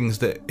the things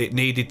that it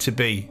needed to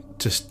be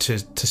to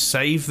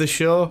save the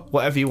show,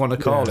 whatever you want to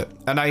call it.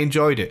 And I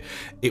enjoyed it.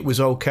 It was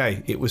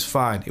okay. It was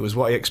fine. It was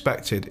what I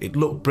expected. It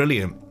looked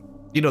brilliant.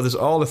 You know, there's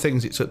all the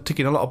things. It's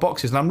ticking a lot of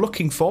boxes, and I'm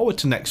looking forward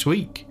to next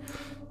week.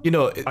 You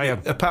know,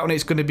 apparently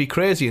it's going to be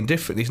crazy and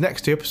different. These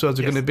next 2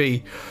 episodes are going to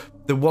be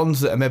the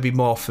ones that are maybe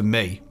more for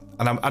me.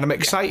 And I'm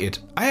excited.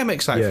 I am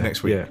excited for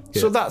next week.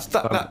 So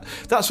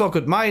that's all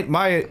good.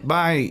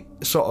 My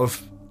sort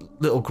of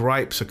little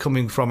gripes are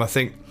coming from, I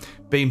think,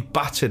 being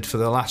battered for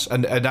the last,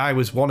 and I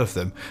was one of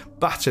them,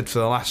 battered for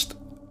the last,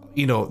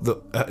 you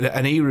know,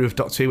 an era of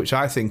Doctor Who, which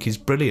I think is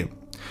brilliant.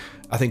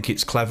 I think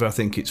it's clever. I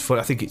think it's fun.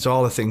 I think it's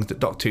all the things that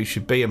Doctor Who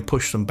should be and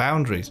push some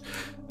boundaries.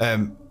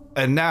 And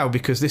now,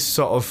 because this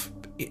sort of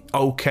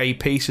okay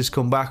piece has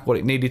come back, what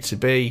it needed to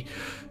be,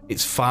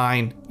 it's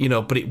fine, you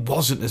know, but it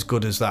wasn't as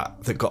good as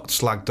that got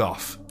slagged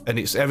off. And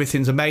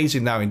everything's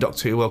amazing now in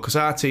Doctor Who world because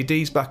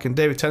RTD's back and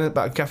David Tennant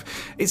back and Kath.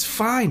 It's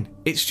fine.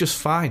 It's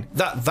just fine.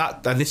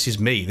 That and this is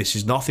me. This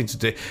is nothing to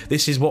do.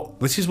 This is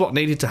what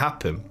needed to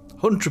happen.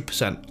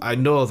 100%. I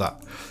know that.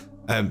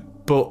 And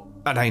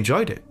I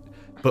enjoyed it.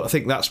 But I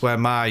think that's where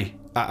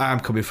I'm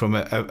coming from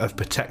a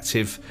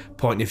protective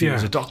point of view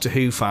as a Doctor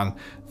Who fan,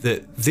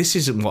 that this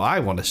isn't what I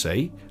want to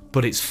see,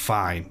 but it's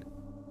fine.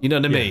 You know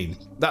what I mean?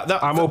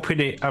 I'm hoping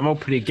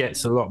it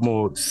gets a lot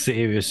more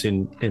serious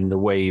in the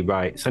way he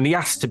writes, and he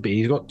has to be.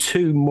 He's got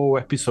 2 more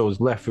episodes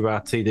left with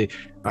RTD.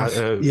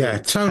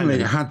 Totally,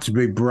 it had to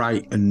be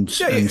bright and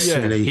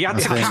silly. He had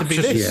to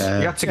capture this.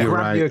 He had to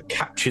grab you and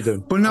capture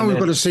them. But now we've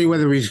got to see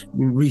whether he's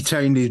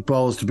retained his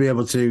balls to be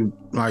able to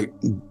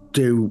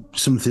do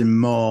something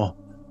more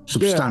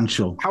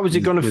substantial. How is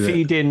he going to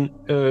feed in?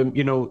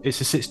 You know,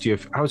 it's a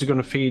 60th. How is he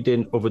going to feed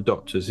in other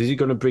doctors? Is he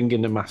going to bring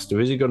in the Master?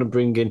 Is he going to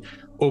bring in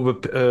other?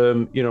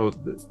 You know,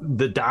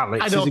 the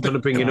Daleks. Is he going to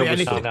bring in other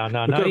stuff?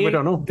 No. We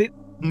don't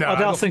know. I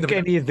don't think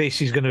any of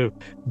this is going to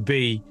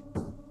be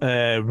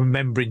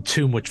remembering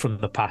too much from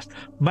the past.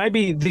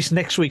 Maybe this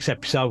next week's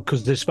episode,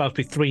 because there's supposed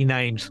to be 3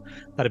 names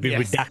that have been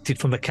redacted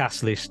from the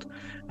cast list,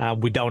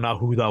 and we don't know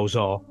who those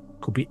are.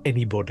 Could be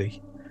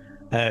anybody.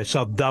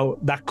 So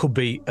that could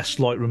be a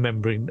slight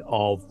remembering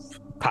of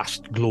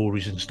past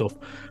glories and stuff.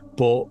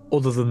 But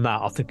other than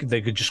that, I think they're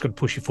just going to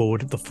push it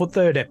forward. The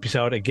 3rd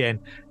episode, again,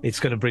 it's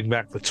going to bring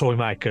back the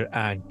Toymaker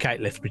and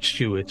Kate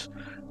Lethbridge-Stewart,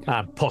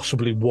 and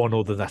possibly one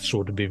other that's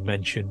sort of been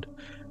mentioned.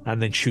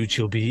 And then Shoots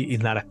will be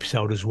in that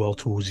episode as well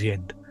towards the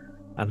end.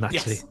 And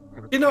that's it.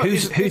 You know,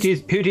 who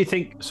do you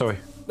think? Sorry.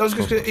 I was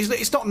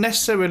it's not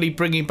necessarily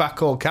bringing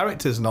back all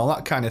characters and all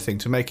that kind of thing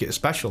to make it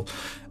special.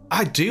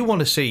 I do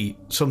want to see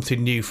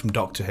something new from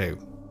Doctor Who.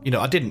 You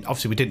know, we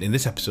didn't in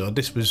this episode.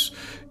 This was,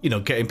 you know,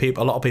 getting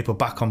a lot of people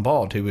back on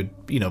board who would,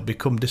 you know,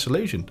 become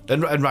disillusioned,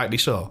 and rightly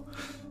so.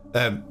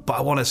 But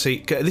I want to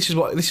see. This is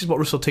what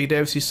Russell T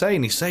Davies is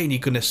saying. He's saying you're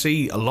going to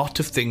see a lot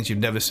of things you've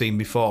never seen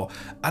before,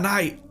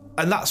 and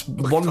that's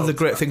one of the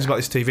great things about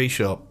this TV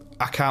show.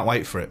 I can't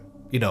wait for it.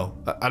 You know,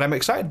 and I'm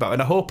excited about it,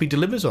 and I hope he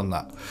delivers on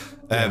that.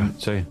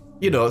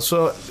 You know,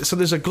 so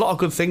there's a lot of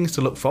good things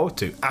to look forward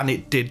to, and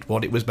it did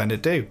what it was meant to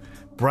do.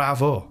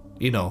 Bravo,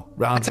 you know.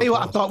 I tell you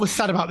what I thought was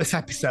sad about this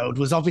episode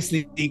was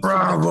obviously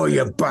bravo,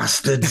 you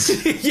bastards!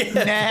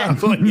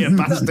 Bravo, you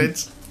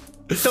bastards!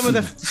 Some of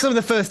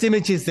the first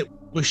images that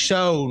were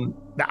shown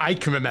that I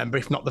can remember,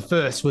 if not the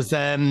first, was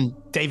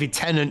David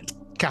Tennant,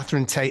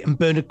 Catherine Tate, and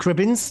Bernard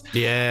Cribbins.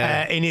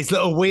 In his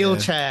little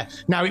wheelchair. Yeah.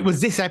 Now it was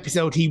this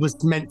episode he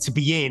was meant to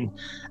be in,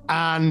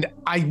 and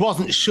I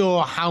wasn't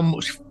sure how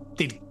much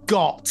they'd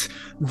got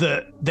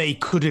that they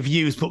could have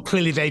used, but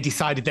clearly they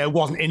decided there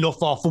wasn't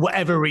enough, or for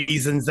whatever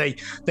reasons they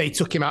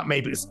took him out.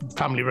 Maybe it was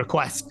family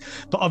request,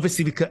 but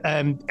obviously because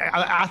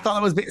I thought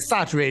that was a bit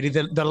sad, really,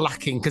 the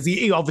lacking, because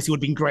he obviously would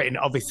have been great in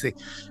it. Obviously,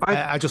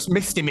 I just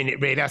missed him in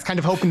it. Really, I was kind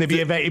of hoping there'd be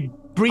a very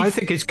brief. I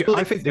think it's good.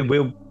 I think they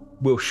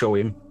will show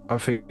him.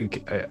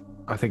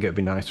 I think it'd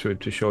be nice for it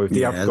to show if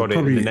they have got it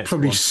in the next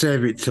probably one.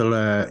 Save it till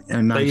a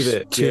nice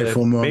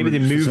tearful moment. Maybe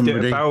they moved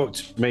it about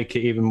to make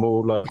it even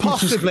more like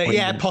possibly.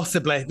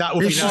 That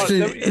would be nice.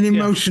 An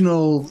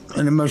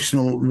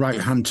emotional right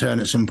hand turn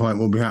at some point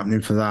will be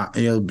happening for that.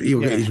 He'll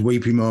get his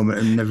weepy moment,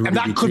 and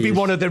that could be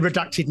one of the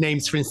redacted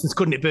names, for instance,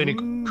 couldn't it? Bernard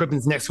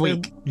Cribbins next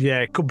week. Yeah,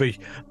 it could be.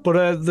 But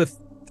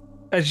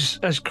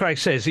as Craig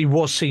says, he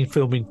was seen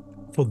filming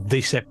for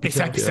this episode.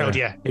 This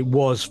episode, it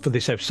was for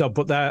this episode,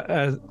 but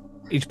that.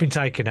 It's been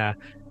taken out.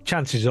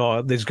 Chances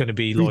are there's going to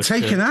be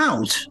taken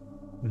out.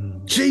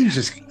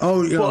 Jesus.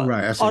 Oh, you're But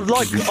right. I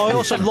see. I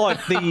also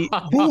like the.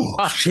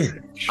 Oh, shit.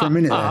 For a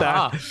minute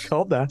there.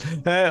 Calm down.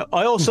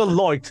 I also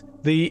liked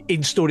the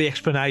in-story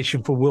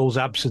explanation for Will's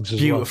absence as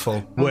Beautiful.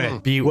 well. Where,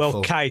 Beautiful.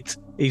 well, Kate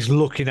is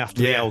looking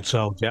after the Yeah. old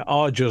soldier.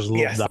 I just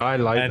love that. I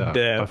like and,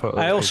 that. thought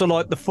that I was also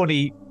like the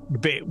funny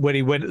bit when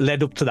he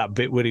led up to that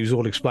bit where he was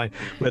all explained,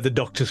 where the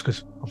doctor's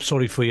goes, "I'm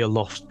sorry for your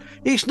loss.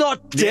 He's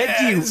not dead,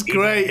 Yeah, you." it's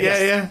great.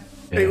 Yeah.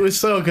 It was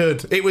so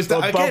good. It was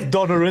that Bob again.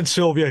 Donna and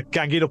Sylvia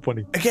ganging up on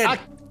him. Again,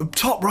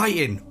 top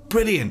writing,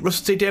 brilliant.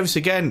 Russell T Davies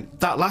again.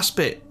 That last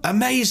bit,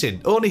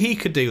 amazing. Only he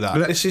could do that.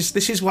 But-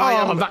 This is why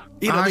I'm.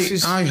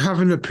 I have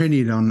an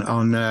opinion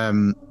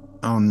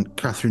on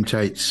Catherine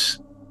Tate's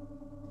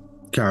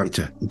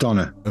character,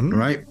 Donna.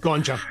 Right? Go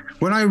on, John.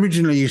 When I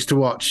originally used to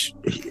watch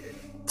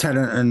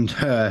Tennant and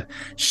her,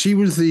 she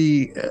was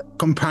the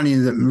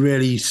companion that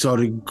really sort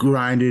of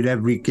grinded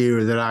every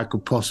gear that I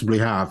could possibly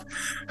have.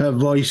 Her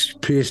voice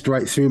pierced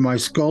right through my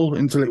skull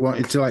until it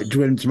wanted to like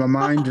drill into my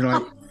mind and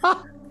like.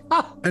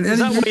 And Is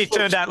that why he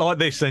turned out like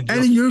this then, John?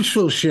 any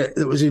useful shit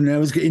that was in there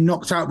was getting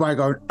knocked out by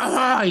going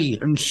 "aye"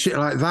 and shit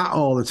like that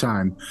all the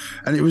time,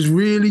 and it was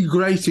really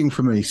grating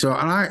for me. So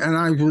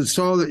I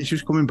saw that she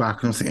was coming back,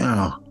 and I was thinking,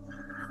 oh,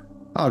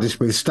 I'll just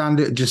withstand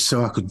it just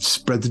so I could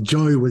spread the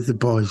joy with the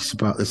boys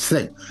about this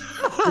thing.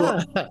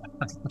 But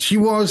she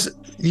was,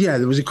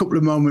 there was a couple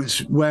of moments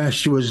where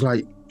she was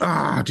like,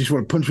 I just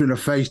want to punch her in the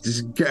face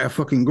to get her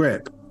fucking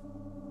grip,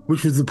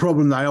 which was the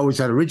problem that I always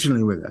had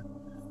originally with her.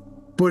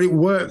 But it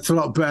worked a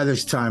lot better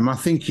this time. I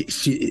think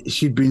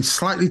she'd been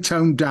slightly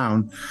toned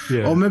down,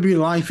 or maybe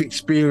life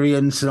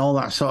experience and all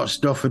that sort of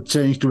stuff had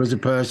changed her as a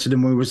person,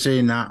 and we were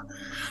seeing that.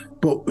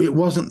 But it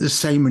wasn't the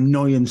same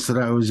annoyance that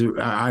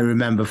I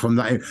remember from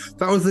that.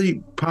 That was the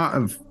part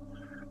of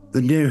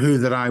the New Who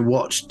that I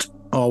watched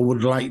or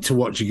would like to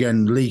watch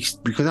again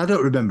least, because I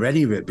don't remember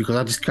any of it, because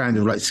I just kind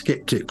of like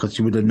skipped it because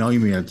it would annoy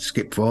me. I'd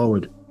skip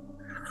forward.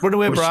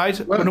 Runaway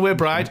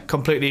Bride.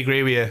 Completely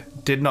agree with you.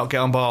 Did not get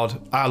on board.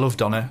 I love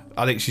Donna.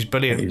 I think she's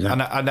brilliant,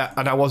 Exactly.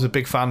 and I was a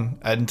big fan.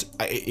 And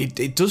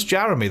it does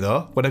jar on me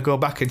though when I go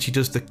back and she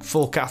does the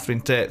full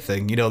Catherine Tate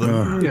thing. You know,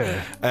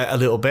 a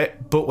little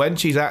bit. But when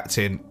she's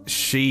acting,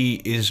 she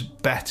is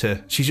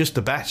better. She's just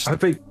the best. I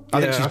think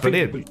she's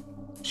brilliant.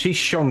 She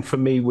shone for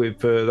me with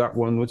that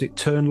one. Was it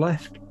Turn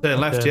Left? Turn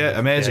Left,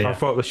 amazing. I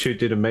thought she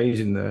did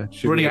amazing there.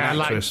 Brilliant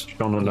really actress.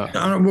 shone on that.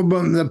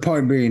 But the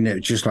point being,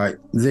 it's just like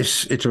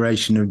this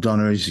iteration of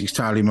Donna is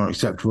entirely more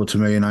acceptable to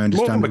me, and I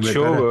understand More it a bit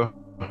better. mature.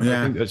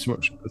 Yeah.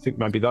 I think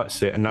maybe that's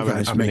it. And now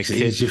That having makes a it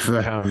kid easier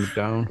for- calm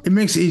down. It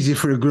makes it easier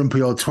for a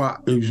grumpy old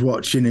twat who's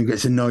watching and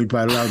gets annoyed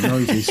by loud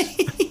noises.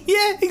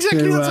 Yeah,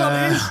 exactly. To, That's all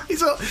it is.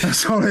 It's all,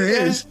 That's all it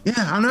is. Yeah,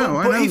 I know. But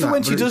I know even that,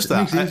 when she but does it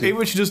makes it that, easy. even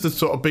when she does the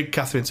sort of big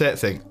Catherine Tate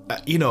thing,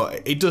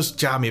 it does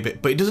jar me a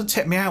bit, but it doesn't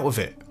take me out of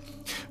it.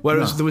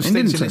 Whereas there was it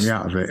things didn't in take this, me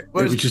out of it.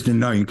 whereas- It was just an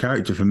annoying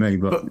character for me.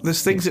 but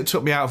there's things that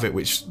took me out of it,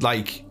 which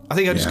like I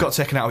think I just Yeah. got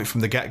taken out of it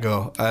from the get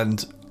go,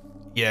 and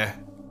I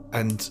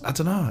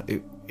don't know.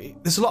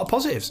 There's a lot of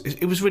positives.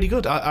 It was really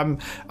good. I'm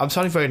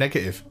sounding very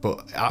negative,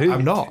 but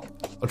I'm not.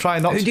 I'm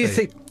trying not to. Who do you be.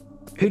 think?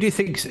 Who do you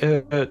think's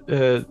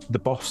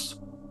the boss?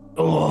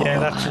 Oh, Yeah,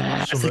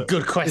 that's a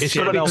good question. It's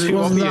got to be too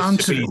wasn't that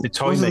obvious to answered, be the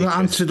toy wasn't maker. that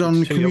answered on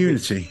It's too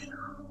obvious. Community?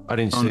 I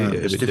didn't Oh, see no, it.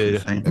 it's a It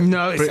different thing. No,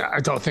 I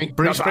don't think.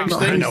 Bruce not that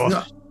Springsteen? I know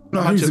of.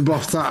 Not who's the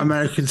boss, that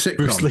American sitcom.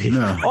 Bruce Lee.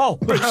 No. Oh,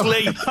 Bruce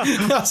Lee.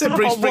 I said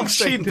Bruce I'm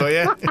Springsteen, watching. but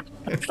yeah.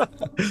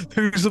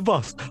 Who's the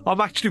boss?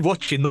 I'm actually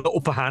watching The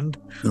Upper Hand,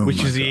 Oh which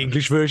my is the God.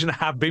 English version. I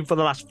have been for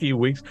the last few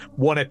weeks.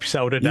 One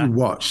episode a day. You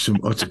watch some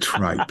utter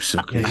tripe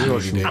sucking.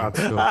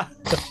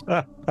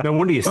 No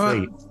wonder you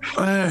sleep.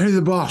 Who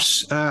the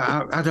boss?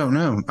 I don't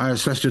know.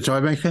 Celestial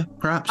Toymaker,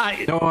 perhaps?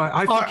 No,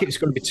 I think it's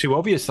going to be too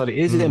obvious that it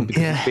is him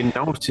because it's been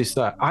noticed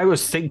that. I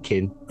was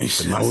thinking.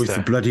 It's always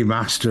the bloody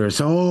master.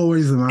 It's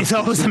always the master. It's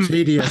always the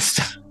tedious.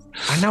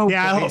 I know.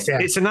 Yeah, but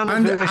it's an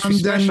anniversary and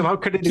then- special. How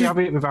could it have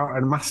it without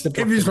a master?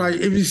 If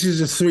this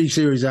is a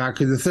 3-series arc,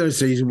 in the third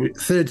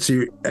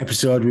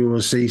episode, we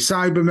will see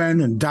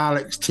Cybermen and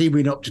Daleks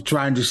teaming up to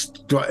try and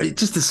destroy. It's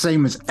just the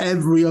same as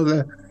every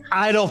other.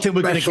 I don't think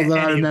we're going to Special get that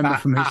I any of remember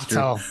that from at history.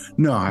 all.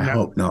 No, I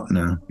hope not.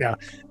 No. Yeah,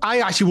 I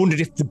actually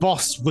wondered if the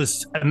boss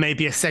was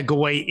maybe a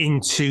segue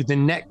into the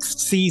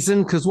next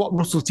season, because what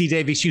Russell T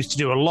Davies used to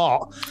do a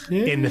lot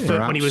in the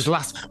first when he was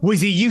last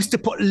was he used to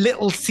put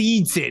little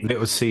seeds in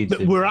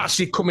that were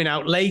actually coming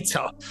out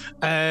later.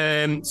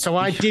 So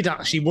I did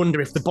actually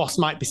wonder if the boss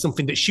might be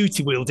something that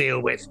Shooty will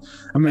deal with.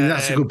 I mean,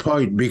 that's a good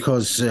point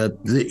because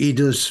he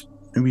does.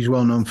 He's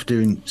well known for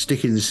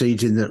sticking the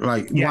seeds in that.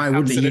 Like, Yeah, why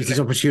wouldn't he use absolutely. this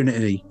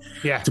opportunity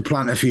Yeah. to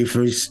plant a few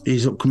for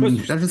his upcoming?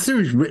 I think it's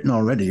written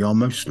already, or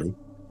mostly.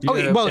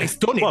 Well, it's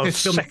done. Well,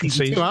 It's filming second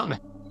season season. 2,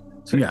 aren't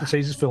they? Yeah.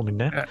 Season's filming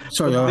now.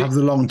 Sorry, I'll have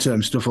the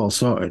long-term stuff all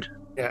sorted.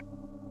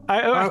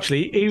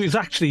 Actually, he was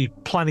actually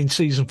planning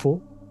season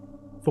 4,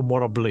 from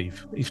what I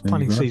believe. He's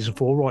planning go. season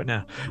 4 right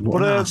now. What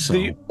But an the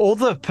arsehole.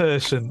 other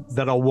person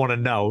that I want to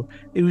know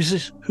who's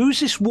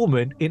this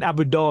woman in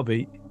Abu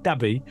Dhabi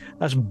Dabby,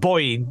 that's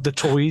buying the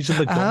toys and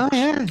the guns.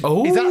 yeah.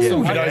 Oh, Is that yeah.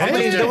 something? I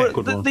mean,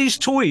 Good one. these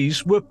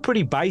toys were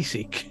pretty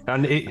basic.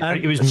 And it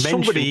And was mentioned,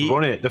 somebody-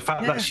 wasn't it? The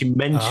fact that she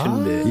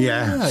mentioned it.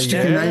 Yeah,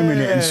 stick a name in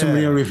it, and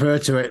somebody will refer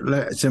to it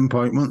at some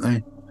point, won't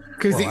they?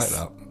 Because I like it's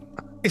that.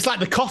 it's like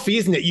the coffee,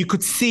 isn't it? You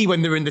could see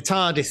when they were in the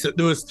TARDIS that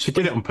there was. She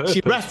did it on purpose.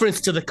 She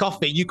referenced to the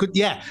coffee. You could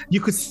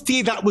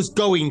see that was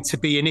going to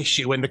be an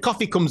issue when the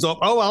coffee comes up.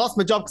 Oh, I lost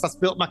my job because I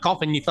spilled my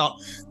coffee. And you thought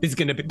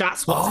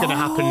that's what's going to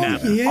happen now.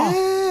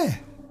 Yeah.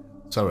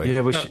 Sorry. Yeah,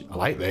 I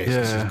like this.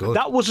 This is good.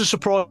 That was a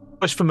surprise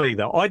for me,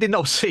 though. I did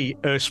not see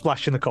her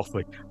splashing the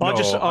coffee. I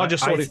just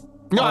thought it.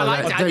 No, I Oh,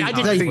 liked they- it. I they- I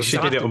did think she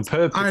did it on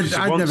purpose. She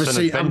I've wants never an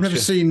seen.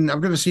 adventure.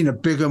 I've never seen a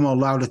bigger, more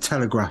louder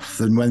telegraph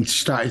than when she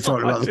started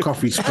talking about the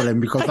coffee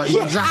spilling, because that's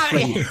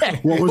exactly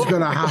what was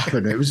going to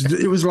happen. It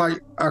was like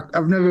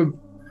I've never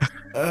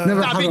had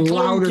That'd a be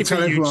louder clunky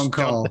for you, telephone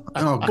call.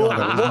 Oh god,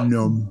 that was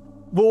numb.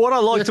 Well, what I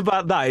liked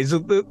about that is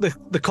that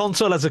the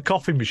console has a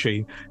coffee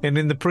machine, and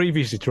in the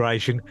previous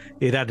iteration,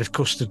 it had a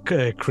custard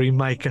cream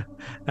maker,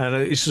 and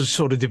it's just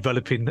sort of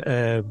developing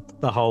the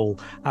whole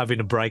having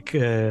a break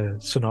thing.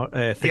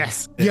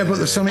 Yes. Yeah, but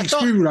the sonic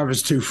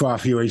screwdriver's too far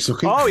for you,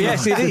 Isuki. Oh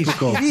yes, it is.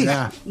 Typical. It is.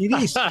 Yeah.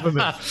 It is.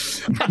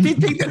 I did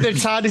think that the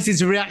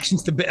TARDIS's reaction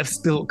to the bit of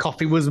spilt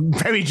coffee was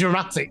very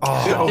dramatic.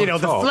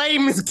 The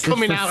flames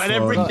coming for out and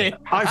fun. everything.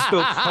 I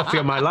spilled coffee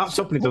on my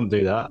laptop and it doesn't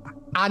do that.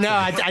 I know.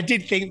 I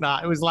did think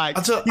that. It was like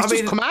I it's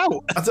just come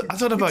out. I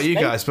don't know about you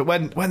guys, but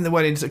when they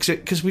went into,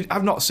 because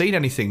I've not seen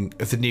anything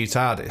of the new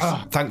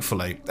TARDIS,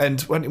 thankfully. And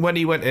when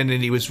he went in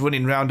and he was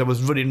running around, I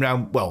was running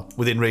around, well,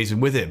 within reason,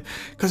 with him,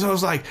 because I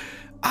was like,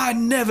 I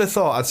never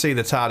thought I'd see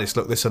the TARDIS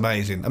look this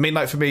amazing. I mean,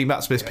 like for me,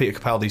 Matt Smith's Peter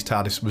Capaldi's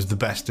TARDIS was the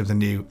best of the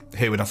new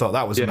Who, and I thought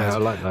that was amazing.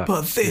 I like that.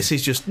 But this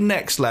is just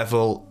next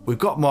level. We've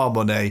got more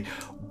money.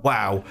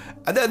 Wow.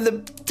 And then the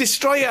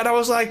Destroyer, and I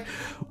was like,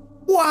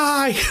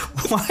 why?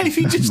 Why have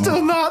you just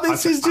done that?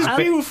 This is just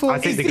beautiful. I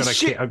think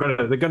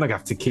they're gonna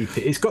have to keep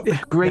it. It's got the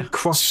great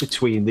cross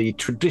between the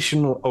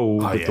traditional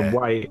old with the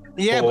white.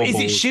 Yeah, but is it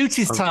baubles.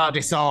 Shooter's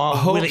TARDIS or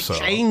hope will it so.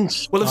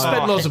 change? Well, they've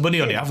spent loads of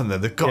money on it, haven't they?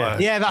 They've got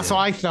to Yeah, that's what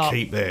I thought.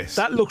 keep this.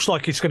 That looks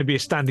like it's going to be a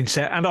standing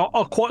set, and I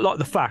quite like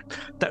the fact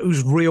that it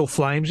was real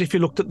flames. If you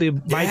looked at the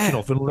making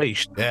of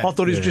Unleashed, Yeah. I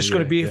thought it was just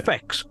going to be yeah.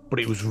 effects, but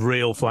it was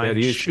real flames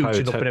they used shooting up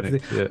and pyrotechnic,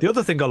 everything. yeah. The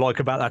other thing I like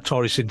about that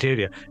TARDIS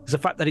interior is the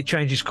fact that it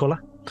changes colour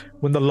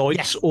when the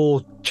lights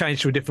all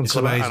change to a different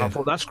colour, and I amazing.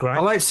 thought that's great. I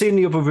like seeing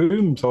the other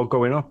rooms all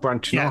going off,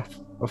 branching Yeah. off.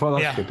 I thought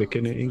that's Yeah. good. They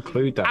can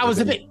include that. I was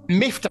a within bit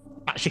miffed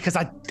actually because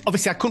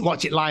I couldn't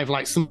watch it live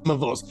like some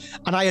of us,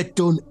 and I had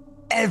done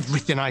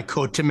everything I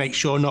could to make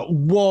sure not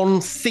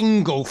one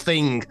single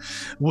thing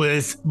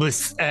was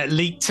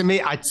leaked to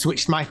me. I'd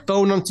switched my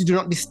phone on to Do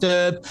Not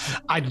Disturb.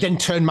 I'd then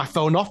turned my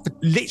phone off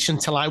literally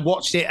until I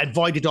watched it,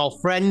 avoided all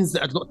friends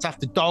that had looked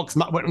after dogs.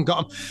 Matt went and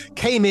got them,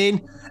 came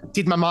in,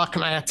 did my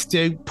marking I had to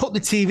do, put the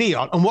TV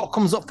on, and what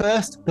comes up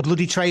first? The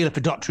bloody trailer for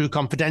Doctor Who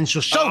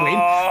Confidential showing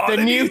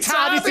the new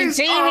TARDIS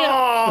interior.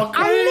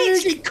 I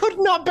literally could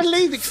not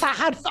believe it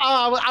because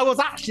I was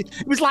actually,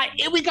 it was like,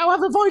 here we go,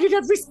 I've avoided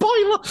every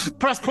spoiler.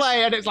 Press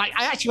play, and it's like,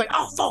 I actually went,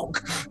 oh,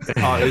 fuck. But,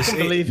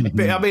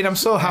 I mean, I'm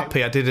so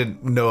happy I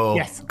didn't know.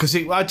 Yes. Because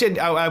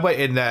I went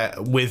in there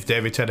with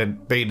David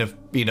Tennant being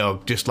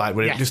just like,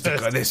 Yes, just to go,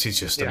 first. this is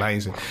just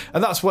amazing.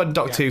 And that's when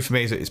Doctor Who for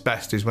me is at its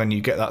best, is when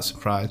you get that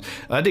surprise.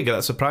 And I did get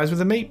that surprise with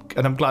the Meep,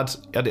 and I'm glad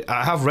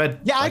I have read.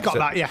 Yeah, I like got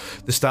said, that, yeah.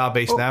 The Star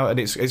Beast now, and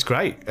it's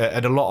great.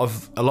 And a lot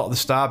of the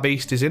Star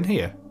Beast is in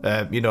here.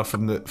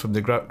 From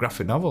the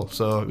graphic novel,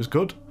 so it was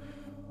good.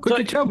 Could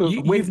you tell me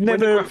when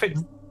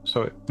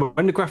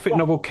the graphic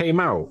novel came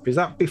out? Is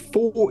that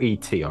before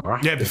ET or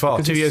after? Yeah, before.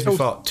 Because 2 years it's so-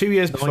 before. 2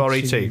 years before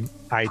ET.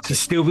 1980,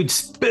 Still with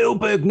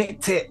Spielberg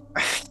nicked it.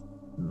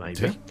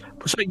 maybe.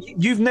 So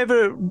you've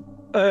never.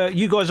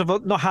 You guys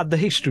have not had the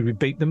history with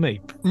Beat the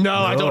Meep. No,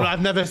 I don't know.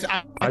 I've never,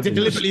 I didn't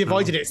deliberately know.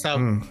 avoided it,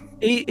 so.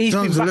 He's been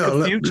Sounds a back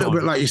a few little bit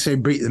times. like you say,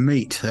 beat the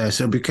meat.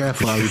 So be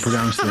careful how you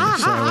pronounce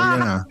things.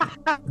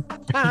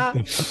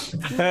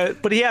 So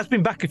But he has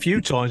been back a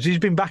few times. He's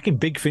been back in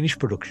Big Finish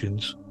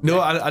productions.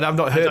 No, and I've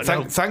not heard.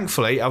 don't know.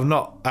 Thankfully, I've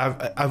not.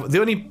 I've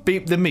the only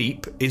Beep the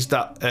Meep is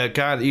that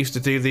guy that used to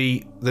do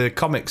the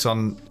comics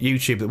on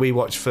YouTube that we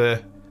watched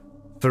for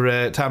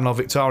Time Lord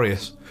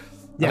Victorious.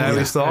 And I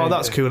always thought,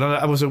 that's cool. And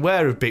I was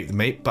aware of Beep the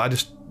Meep, but I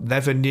just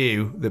never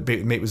knew that Beep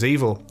the Meep was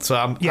evil. So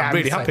I'm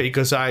really happy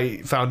because I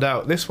found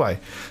out this way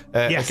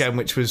again,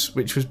 which was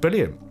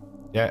brilliant.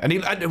 Yeah, and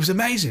it was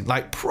amazing,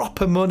 like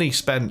proper money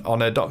spent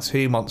on a Doctor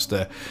Who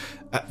monster.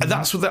 And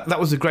that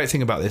was the great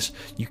thing about this.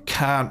 You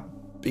can't.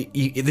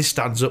 This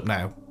stands up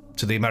now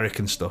to the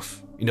American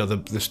stuff.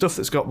 The stuff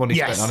that's got money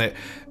spent on it.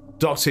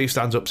 Doctor Who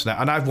stands up to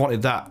that, and I've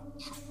wanted that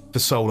for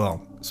so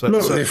long. So,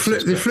 look, they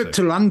flipped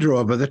to Land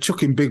Rover. They're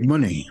chucking big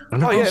money.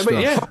 No,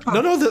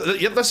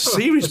 that's a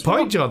serious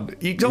point, John.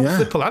 You don't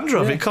flip a Land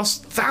Rover; it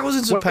costs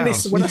thousands of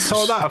pounds. When I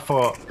saw that, I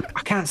thought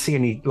I can't see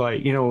any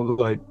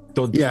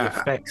dodgy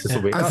effects or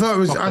something. I thought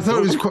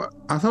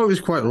it was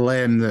quite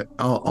lame that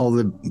all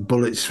the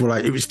bullets were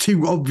like. It was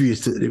too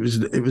obvious that it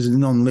was a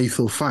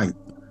non-lethal fight.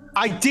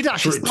 I did For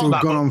actually it to spot have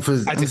that. gone on for,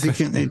 I I'm did-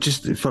 thinking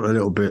it felt a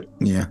little bit,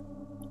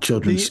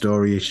 children's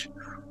story-ish.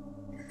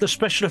 The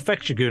special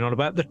effects you're going on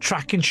about, the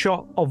tracking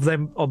shot of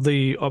them, of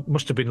the,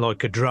 must have been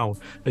like a drone.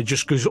 It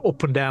just goes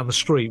up and down the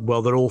street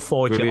while they're all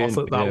fighting. Brilliant. I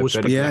thought that Yeah, was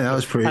very- spectacular. Yeah, that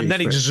was pretty. And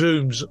then it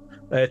zooms,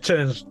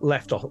 turns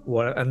left,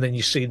 and then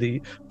you see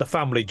the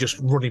family just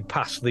running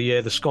past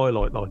the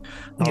skylight line.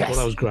 I Yes. thought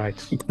that was great.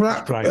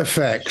 That Right.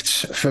 effect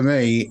for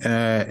me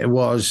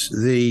was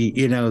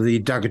the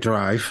dagger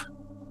drive,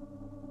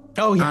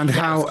 Oh, yeah. and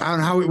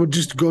how it would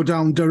just go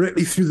down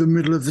directly through the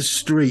middle of the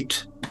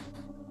street.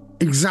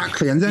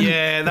 Exactly, and then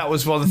Yeah, that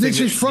was one of the this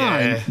things. is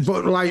fine,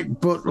 but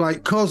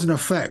like cause and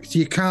effect,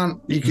 it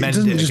Mend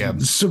doesn't it just again.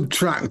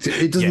 subtract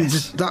it. It doesn't Yes.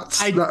 just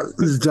that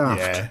is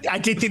daft. Yeah. I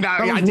did think that.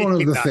 That I was did one of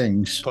think the that.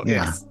 things. But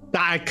Yeah. yes,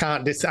 that I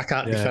can't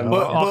defend. Well,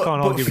 that. I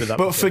can't argue with that.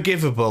 But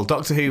forgivable.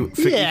 Doctor Who, you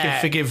Yeah. can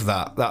forgive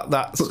that. That's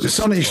But the just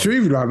Sonic fun.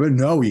 Screwdriver,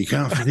 no, you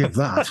can't forgive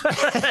that.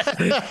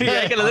 You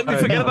ain't gonna let me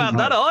forget about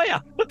that, are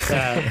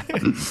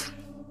you?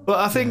 But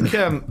I think,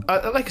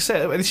 like I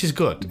said, this is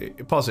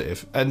good,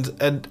 positive, and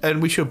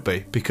we should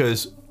be,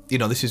 because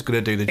this is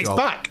going to do the It's job.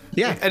 back.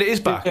 Yeah. And it is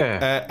back.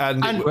 Yeah.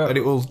 And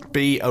it will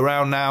be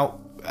around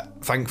now,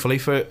 thankfully,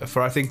 for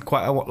I think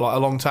quite a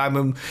long time,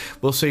 and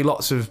we'll see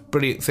lots of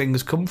brilliant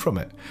things come from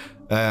it.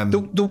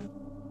 The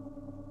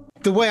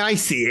way I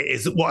see it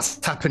is that what's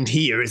happened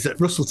here is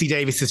that Russell T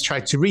Davies has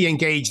tried to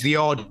re-engage the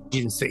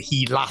audience that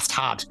he last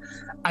had,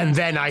 and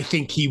then I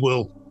think he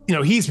will.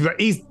 He's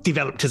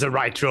developed as a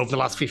writer over the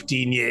last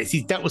 15 years.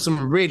 He's dealt with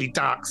some really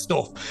dark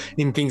stuff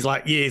in things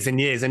like Years and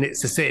Years and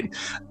It's a Sin,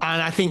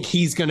 and I think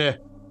he's going to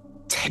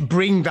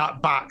bring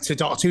that back to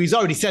Doctor Who. He's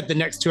already said the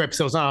next 2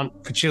 episodes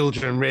aren't for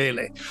children,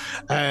 really.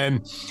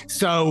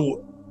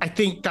 So I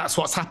think that's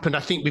what's happened. I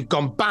think we've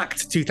gone back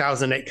to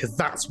 2008 because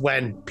that's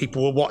when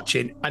people were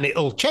watching, and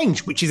it'll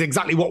change, which is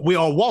exactly what we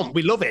all want.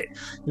 We love it.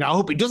 I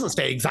hope it doesn't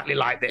stay exactly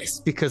like this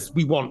because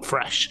we want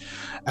fresh.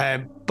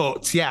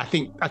 But yeah, I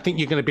think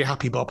you're going to be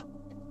happy, Bob.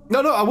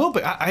 No, I will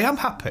be. I am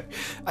happy.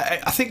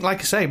 I think, like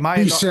I say,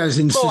 He says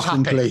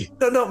insistently.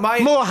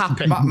 More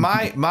happy.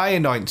 My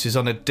annoyance is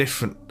on a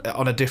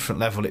different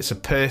level. It's a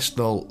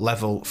personal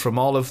level from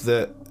all of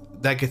the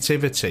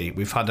negativity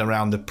we've had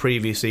around the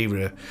previous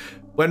era.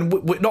 When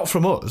not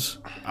from us,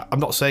 I'm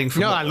not saying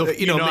from. No, I love.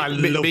 I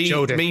love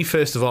Jodie. Me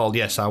first of all,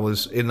 yes, I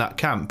was in that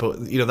camp, but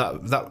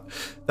that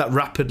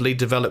rapidly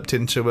developed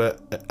into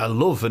a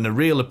love and a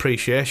real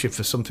appreciation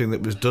for something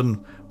that was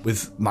done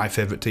with my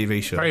favourite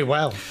TV show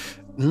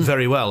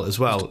very well as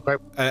well.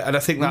 And I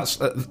think I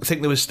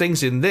think there was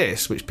things in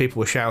this which people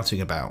were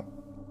shouting about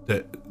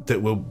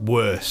that were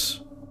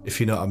worse, if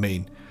you know what I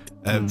mean.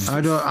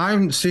 I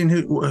haven't seen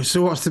who.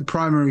 So what's the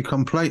primary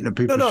complaint that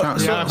people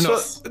shouting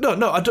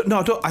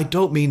about? I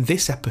don't mean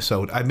this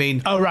episode. I mean,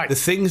 the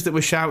things that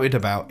were shouted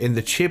about in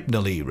the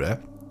Chibnall era.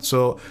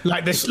 So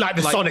like the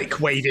Sonic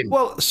waving.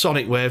 Well,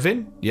 Sonic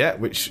waving, yeah,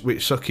 which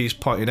Suki's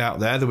pointed out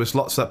there. There was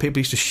lots of that.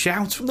 People used to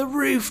shout from the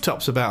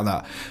rooftops about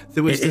that.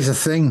 There was it is a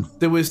thing.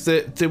 There was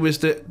the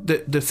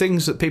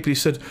things that people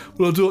said.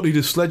 Well, I don't need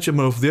a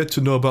sledgehammer over there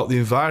to know about the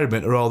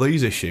environment or all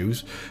these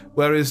issues.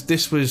 Whereas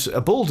this was a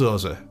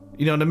bulldozer.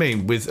 You know what I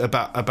mean? With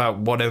about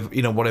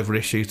whatever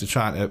issues they're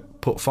trying to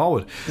put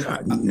forward.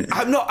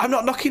 I'm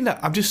not knocking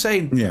that. I'm just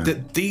saying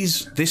that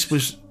this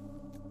was.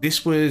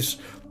 It was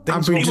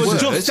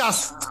just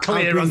as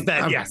clear as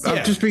that. Yes,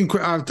 I've just been.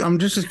 I'm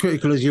just as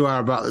critical as you are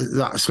about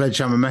that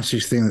sledgehammer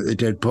message thing that they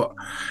did. But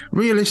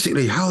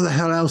realistically, how the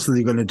hell else are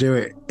they going to do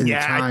it in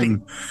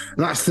time?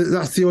 That's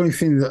the only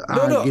thing that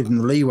I give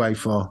them leeway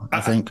for.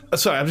 I think.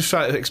 Sorry, I'm just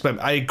trying to explain.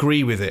 I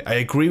agree with it. I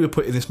agree with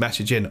putting this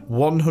message in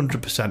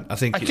 100%. I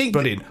think it's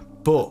brilliant.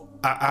 But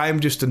I'm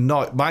just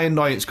annoyed. My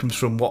annoyance comes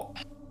from what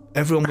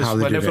everyone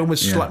was when everyone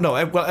was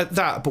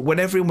when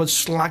everyone was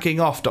slagging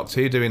off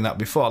Doctor Who doing that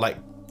before, like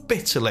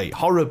bitterly,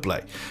 horribly,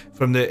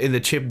 in the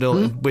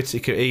Chibnall and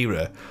Whittaker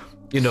era.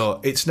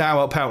 It's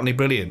now apparently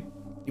brilliant.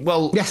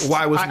 Well, yes,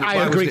 why wasn't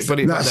it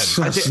brilliant back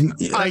then?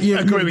 I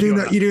agree with you.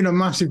 You're doing a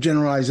massive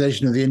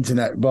generalisation of the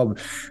internet, Bob.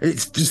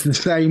 It's just the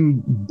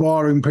same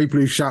boring people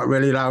who shout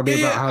really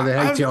loudly about how they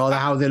hate it or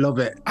how they love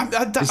it.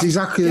 It's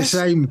exactly the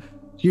same.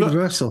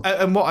 Universal,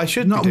 and what I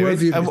should not be doing,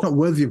 worthy. It's not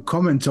worthy of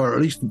comment, or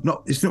at least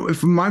not. It's not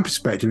from my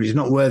perspective. It's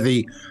not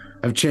worthy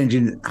of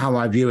changing how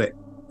I view it.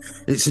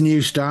 It's a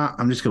new start.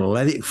 I'm just going to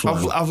let it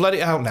flow. I've let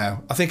it out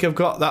now. I think I've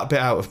got that bit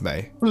out of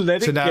me.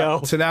 Let it go.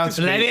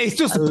 It's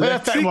just a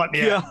perfect one.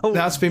 Yeah,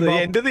 that's been the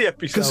end of the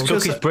episode.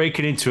 Suki's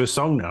breaking into a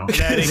song now.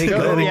 Let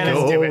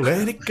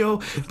it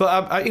go.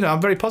 But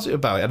I'm very positive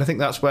about it, and I think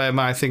that's where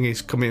my thing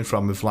is coming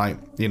from. Of and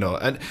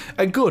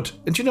good.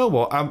 And do you know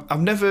what?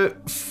 I've never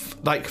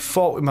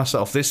fought with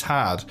myself this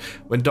hard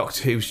when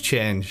Doctor Who's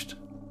changed.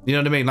 You know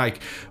what I mean?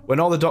 Like when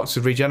all the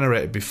Doctors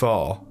regenerated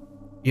before,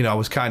 I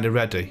was kind of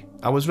ready.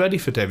 I was ready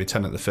for David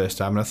Tennant the first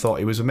time, and I thought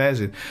he was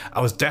amazing.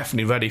 I was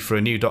definitely ready for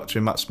a new Doctor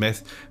in Matt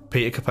Smith,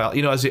 Peter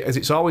Capaldi. As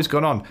it's always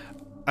gone on.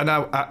 And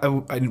I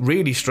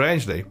really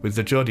strangely, with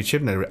the Jodie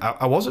Chibnall,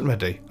 I wasn't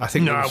ready. I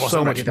think there was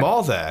so much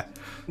more there.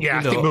 Yeah,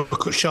 I think we were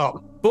cut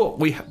short. But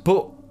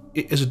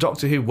as a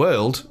Doctor Who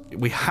world,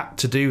 we had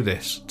to do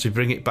this to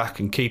bring it back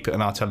and keep it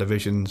on our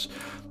televisions.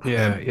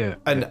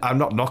 And I'm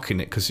not knocking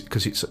it because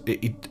it's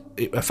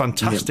a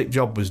fantastic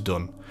job was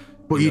done.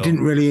 But you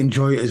didn't really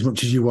enjoy it as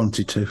much as you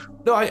wanted to.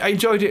 No, I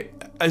enjoyed it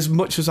as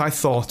much as I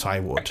thought I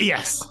would.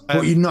 Yes,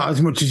 but you're not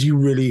as much as you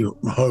really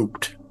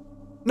hoped.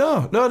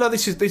 No.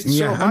 This.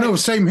 Yeah, I know.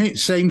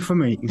 Same for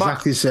me.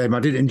 Exactly the same. I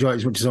didn't enjoy it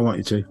as much as I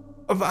wanted to.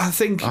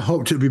 I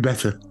hoped it'd be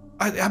better.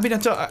 I mean,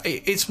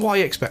 it's what I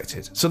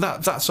expected, so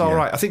that's all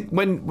right. I think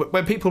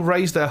when people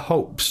raise their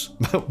hopes,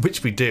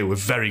 which we do, we're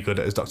very good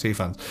at as Doctor Who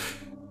fans,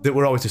 that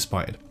we're always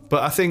disappointed.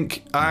 But I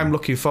think I'm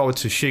looking forward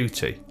to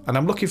Ncuti, and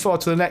I'm looking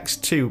forward to the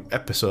next 2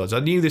 episodes. I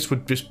knew this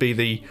would just be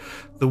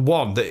the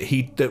one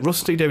that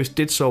Russell T Davies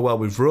did so well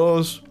with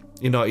Rose.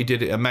 You know, he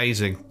did it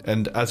amazing,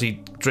 and as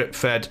he drip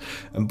fed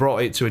and brought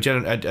it to a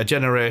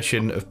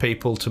generation of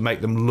people to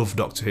make them love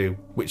Doctor Who,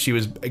 which he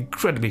was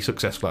incredibly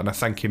successful at, and I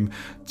thank him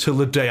till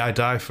the day I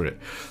die for it.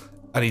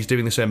 And he's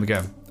doing the same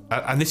again,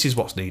 and this is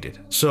what's needed.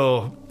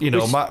 So, you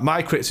know,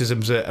 my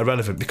criticisms are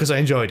irrelevant because I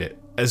enjoyed it.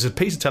 As a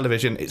piece of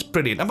television, it's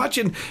brilliant.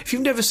 Imagine if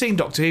you've never seen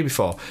Doctor Who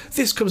before,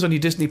 this comes on your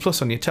Disney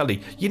Plus on your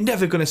telly, you're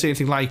never going to see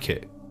anything like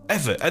it,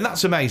 ever, and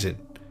that's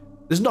amazing.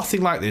 There's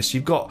nothing like this.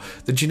 You've got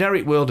the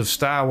generic world of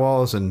Star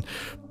Wars and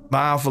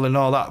Marvel and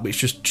all that, which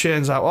just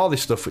churns out all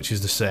this stuff which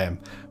is the same.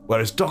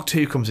 Whereas Doctor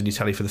Who comes on your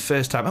telly for the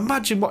first time.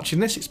 Imagine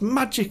watching this. It's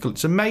magical.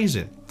 It's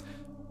amazing.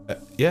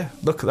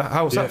 Look at that.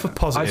 How's that for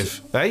positive?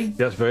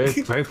 That's very,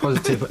 very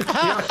positive.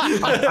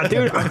 I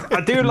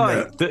do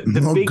like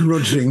the big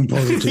grudging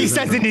positive. He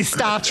says in his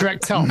Star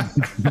Trek top.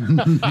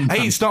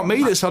 Hey, it's not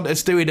me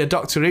that's doing a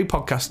Doctor Who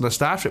podcast and a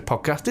Star Trek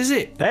podcast, is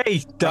it? Hey,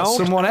 don't. That's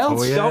someone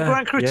else. Don't go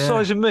around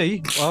criticising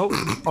me.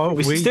 Well,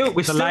 we still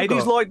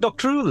ladies like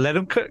Doctor Who. Let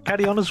them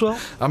carry on as well.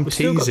 I'm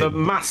teasing. Still got the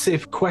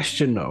massive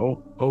question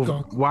though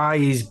of why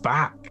he's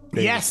back.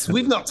 Yes,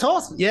 we've not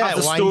talked. Yeah, as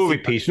a story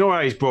piece, you know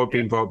how he's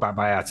being brought back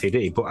by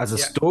RTD, but as a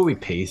story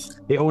piece,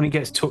 it only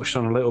gets touched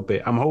on a little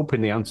bit. I'm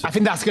hoping the answer. I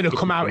think that's going to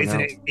come out,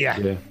 isn't it?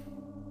 Yeah.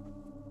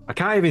 I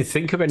can't even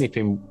think of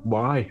anything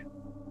why,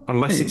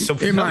 unless it's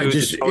something. It might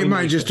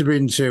just have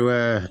been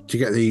to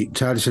get the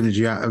TARDIS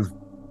energy out of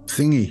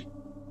Thingy.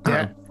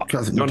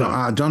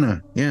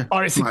 Donna. Yeah.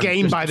 Or it's a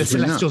game by the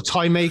Celestial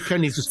Toymaker,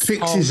 and he's just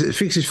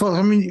fixes fault.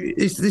 I mean,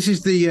 this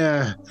is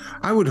the.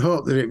 I would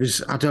hope that it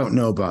was. I don't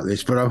know about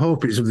this, but I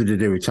hope it's something to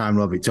do with Time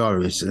Lord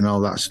Victorious and all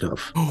that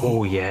stuff.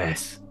 Oh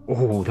yes.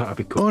 Oh, that'd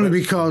be cool. Only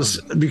because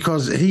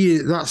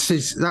that's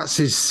his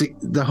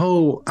the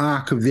whole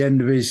arc of the end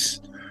of his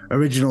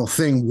original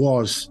thing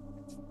was.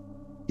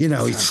 You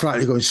know, he's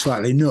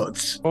slightly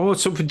nuts. Or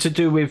something to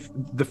do with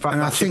the fact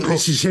and that I think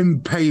this is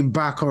him paying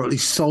back or at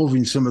least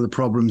solving some of the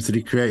problems that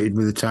he created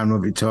with the Time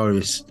Lord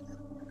Victorious.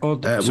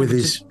 With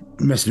his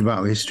messing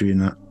about with history and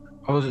that.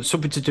 Or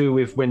something to do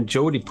with when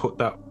Jodie put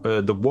that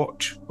the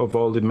watch of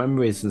all the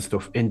memories and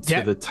stuff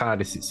into the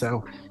TARDIS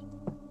itself.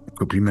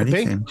 Could be many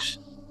things.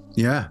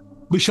 Yeah.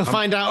 We shall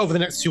find out over the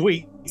next 2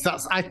 weeks.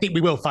 I think we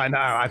will find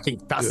out. I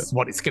think that's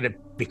what it's going to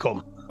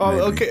become.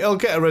 I'll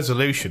get a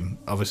resolution,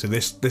 obviously,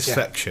 this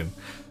section.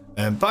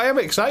 But I am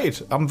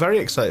excited. I'm very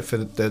excited for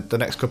the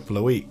next couple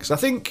of weeks. I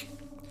think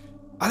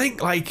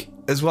like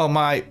as well.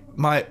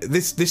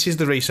 This is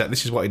the reset.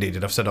 This is what he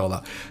needed. I've said all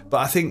that. But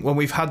I think when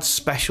we've had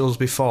specials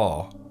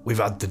before, we've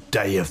had the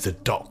Day of the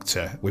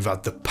Doctor. We've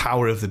had the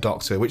Power of the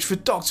Doctor, which for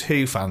Doctor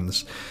Who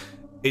fans,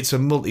 it's a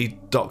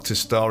multi-Doctor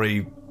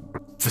story.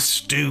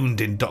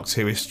 Festooned in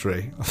Doctor Who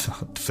history.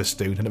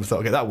 Festooned. I never thought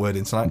I'd get that word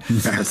in tonight.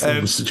 That's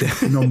such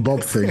a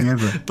non-Bob thing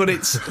ever. But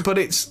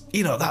it's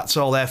you know, that's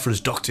all there for us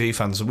Doctor Who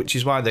fans, which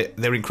is why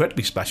they're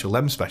incredibly special.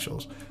 Them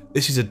specials.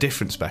 This is a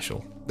different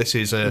special. This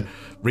is a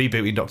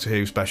rebooting Doctor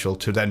Who special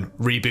to then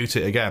reboot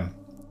it again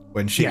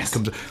when she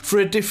comes for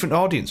a different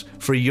audience,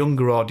 for a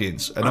younger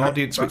audience, an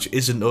audience which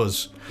isn't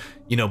us.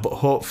 You know, but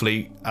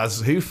hopefully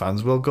as Who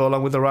fans, we'll go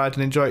along with the ride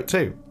and enjoy it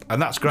too.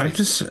 And that's great.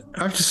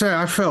 I have to say,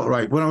 I felt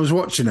right when I was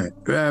watching it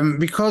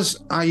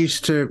because I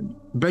used to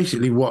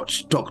basically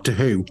watch Doctor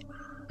Who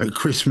at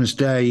Christmas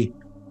Day,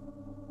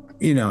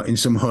 you know, in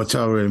some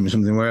hotel room or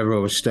something, wherever I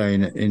was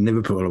staying in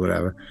Liverpool or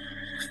whatever.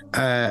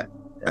 And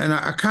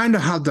I kind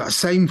of had that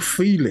same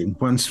feeling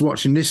when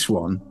watching this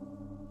one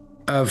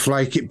of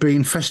like it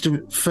being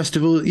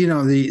festival, you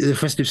know, the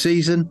festive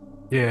season.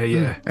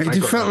 Yeah.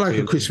 It felt like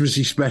a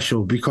Christmassy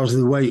special because of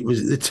the way it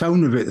was, the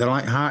tone of it, the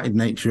light-hearted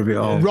nature of it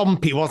all.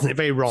 Rompy, wasn't it?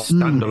 Very romp.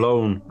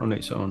 Standalone on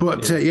its own.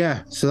 But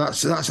so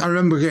that's. I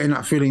remember getting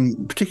that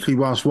feeling, particularly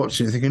whilst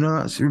watching it, thinking,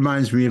 that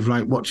reminds me of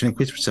like watching a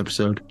Christmas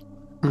episode.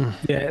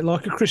 Yeah,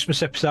 like a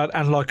Christmas episode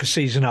and like a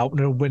season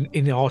opener when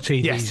in the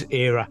RTD's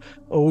era.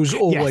 It was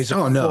always.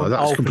 Oh no,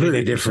 that's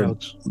completely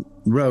different.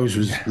 Rose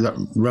was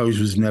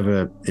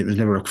never. It was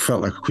never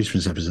felt like a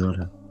Christmas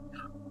episode.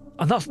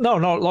 And that's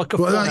like a.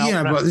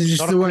 But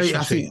just the way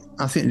I think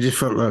it just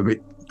felt like a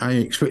bit. I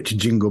expected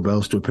Jingle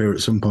Bells to appear at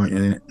some point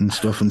in it and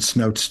stuff, and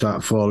snow to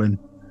start falling.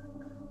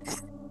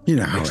 You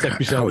know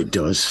how it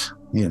does.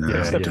 You know,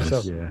 Yeah, it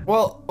does. yeah.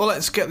 Well,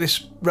 let's get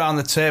this round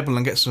the table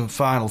and get some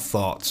final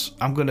thoughts.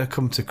 I'm going to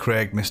come to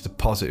Craig, Mr.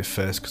 Positive,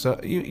 first,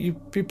 because you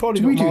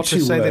probably Do we got do more to 2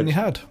 say than words? you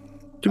had.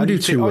 Do we do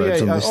 2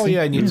 words on this? Oh, thing?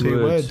 yeah, and your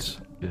 2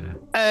 words.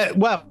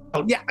 Well,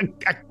 yeah,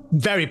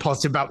 very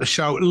positive about the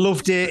show.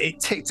 Loved it. It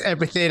ticked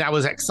everything. I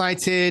was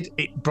excited.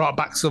 It brought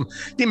back some.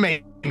 Didn't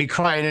make me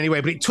cry in any way,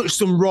 but it touched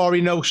some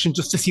Rory notion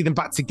just to see them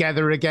back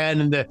together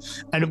again, and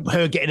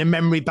her getting a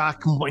memory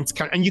back and wanting to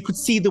carry. And you could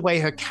see the way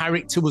her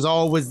character was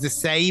always the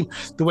same.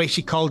 The way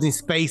she called him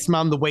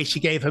Spaceman. The way she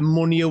gave her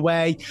money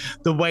away.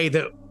 The way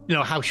that. You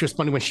know, how she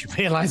responded when she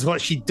realised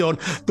what she'd done,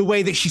 the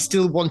way that she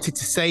still wanted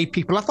to save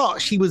people. I thought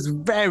she was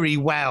very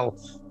well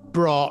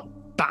brought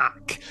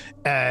back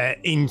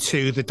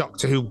into the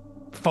Doctor Who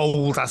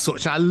fold as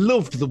such. And I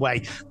loved the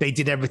way they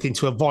did everything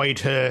to avoid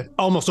her,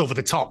 almost over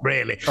the top,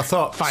 really. I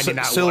thought finding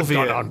out what had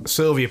gone on.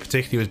 Sylvia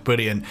particularly was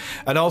brilliant.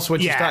 And also when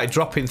she Yeah. started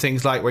dropping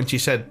things like when she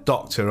said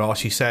doctor or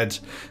she said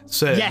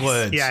certain Yes,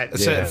 words, yeah.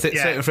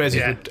 certain phrases,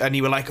 yeah. and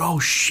you were like, oh,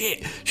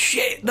 shit,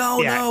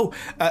 no, Yeah. no.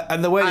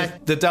 And the way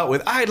they dealt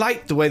with, I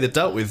liked the way they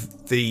dealt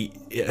with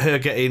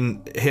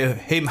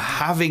him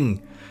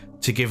having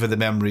to give her the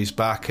memories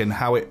back and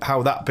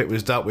how that bit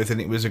was dealt with.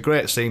 And it was a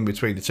great scene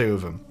between the two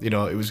of them. You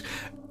know, it was...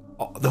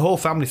 The whole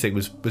family thing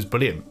was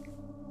brilliant.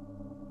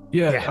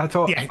 Yeah, I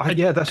thought.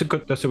 Yeah.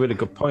 That's a really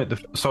good point.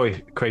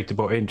 Sorry, Craig, to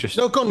butt in. Just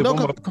No, go on, the no,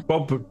 one go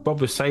what Bob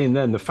was saying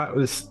then. The fact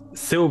was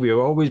Sylvia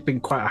always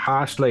been quite a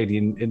harsh lady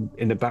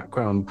in the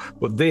background,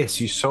 but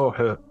this you saw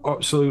her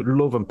absolute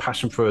love and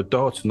passion for her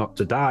daughter not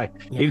to die,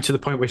 even to the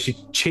point where she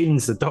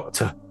chins the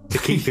Doctor to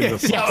keep him away. Yeah.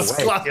 She You know what I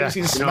smacked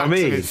him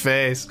mean? in his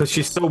face. Because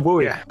she's so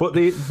worried. Yeah. But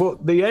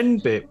the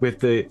end bit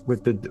with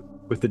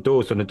the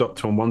doors and the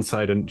Doctor on one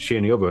side and she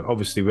on the other,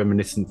 obviously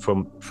reminiscent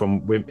from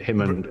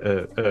him and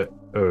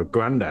her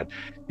granddad.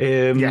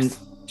 Yes.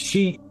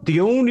 The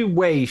only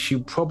way she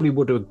probably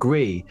would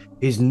agree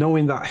is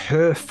knowing that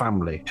her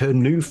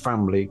new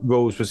family,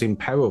 Rose, was in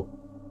peril,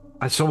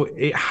 and so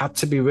it had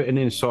to be written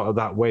in sort of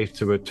that way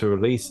to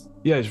release.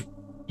 Yeah, it's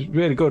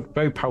really good,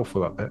 very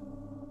powerful that bit.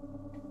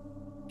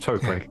 Sorry,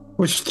 Craig.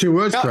 Which 2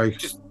 words,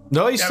 Craig?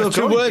 No, he's still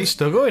 2 going. words. He's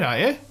still going,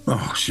 aren't you?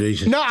 Oh,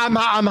 Jesus. No, I'm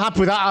happy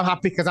with that. I'm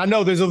happy because I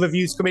know there's other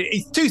views coming.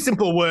 It's 2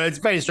 simple words,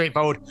 very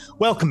straightforward.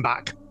 Welcome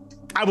back.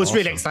 I was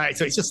really excited.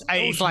 So it's just,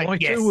 it's My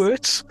like, yes. 2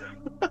 words.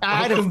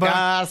 Welcome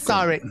back.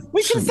 Sorry.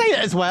 We can say it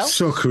as well.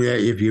 So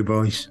creative, you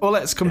boys. Well,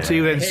 let's come to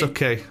you then,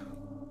 Suki.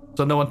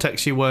 So no one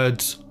takes your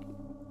words.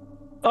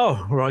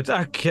 Oh, right.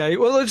 Okay.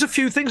 Well, there's a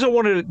few things I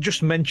want to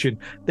just mention.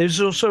 There's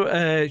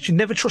also, she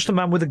never trust a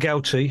man with a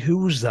goatee. Who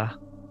was that?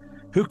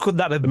 Who could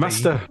that have been?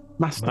 Master.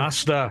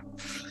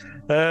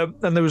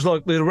 And there was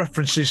like the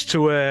references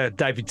to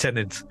David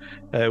Tennant,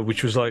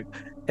 which was like,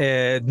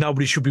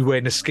 nobody should be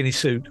wearing a skinny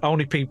suit.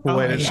 Only people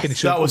wearing a skinny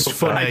suit. That was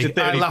funny.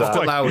 I laughed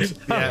aloud.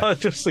 I was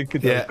just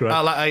thinking that was great.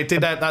 I did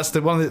that. That's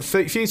the one. A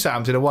few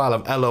times in a while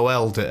I've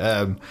LOL'd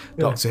at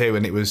Doctor Who,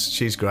 and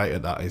she's great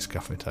at that. Is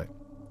Catherine Tate.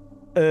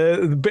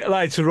 A bit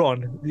later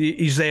on,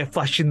 he's there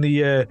flashing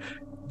the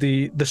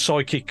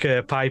psychic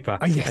paper,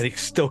 and it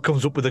still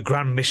comes up with the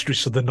grand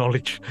mistress of the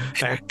knowledge.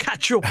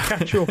 Catch up.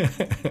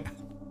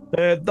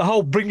 The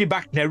whole bringing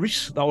back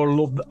Neris, I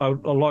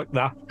like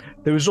that.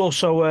 There was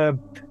also I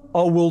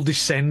Will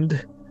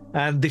Descend,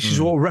 and this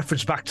is all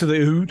reference back to the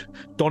Ood.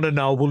 Donna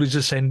Noble is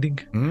ascending,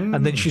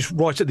 and then she's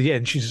right at the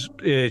end. She's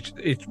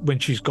when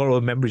she's got all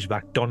her memories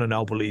back. Donna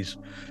Noble is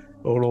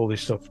all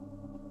this stuff.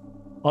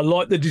 I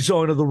like the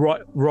design of the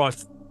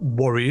Wraith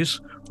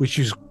Warriors, which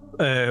is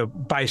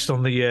based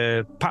on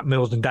the Pat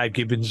Mills and Dave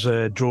Gibbons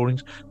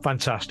drawings.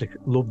 Fantastic,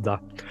 love that.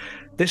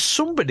 There's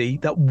somebody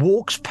that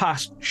walks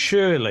past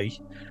Shirley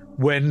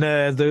when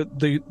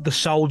the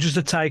soldiers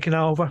are taking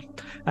over,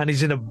 and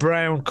he's in a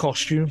brown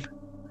costume.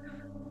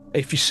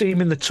 If you see him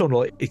in the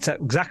tunnel, it's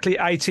at exactly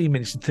 18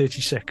 minutes and 30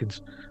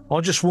 seconds.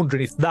 I'm just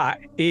wondering if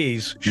that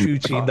is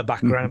shooting in the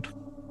background.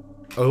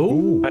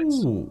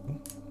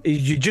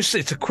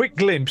 It's a quick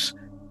glimpse.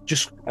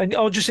 And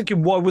I was just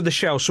thinking, why would they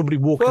show somebody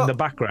walking in the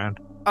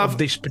background of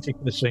this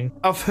particular scene?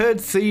 I've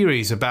heard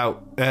theories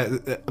about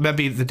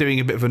maybe they're doing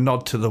a bit of a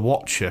nod to the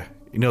Watcher.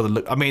 You know,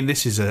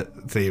 this is a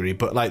theory,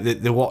 but like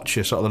the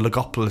Watcher, sort of the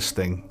Logopolis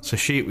thing. So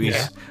she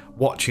was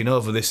watching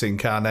over this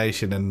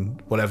incarnation and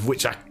whatever,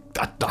 which I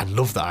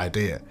love that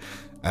idea.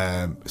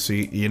 So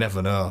you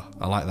never know.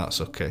 I like that,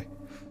 Suki.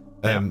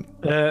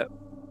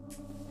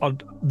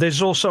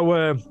 There's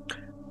also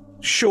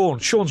Sean.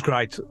 Sean's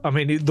great. I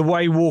mean, the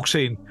way he walks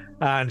in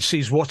and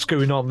sees what's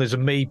going on. There's a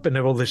meep and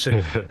all this,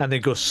 and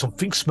then goes,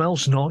 something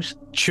smells nice.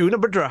 Tuna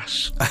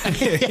madras.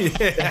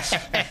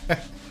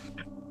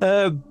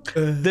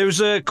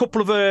 There's a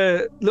couple of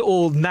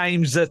little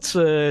names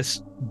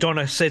that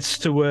Donna says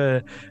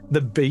to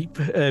the Beep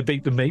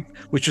the Meep,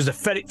 which was a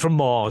ferret from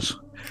Mars.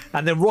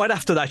 And then right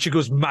after that, she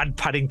goes, Mad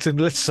Paddington,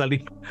 let's sell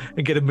him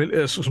and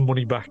get some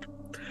money back.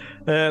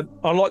 I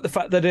like the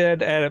fact that they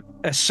had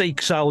a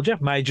Sikh soldier,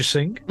 Major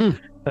Singh,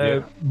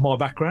 my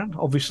background,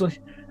 obviously.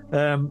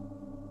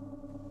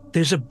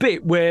 There's a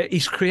bit where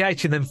he's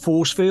creating them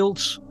force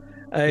fields,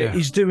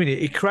 He's doing it.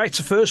 He creates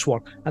the first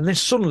one, and then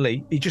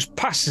suddenly he just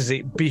passes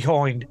it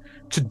behind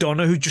to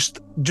Donna, who just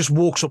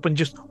walks up and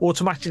just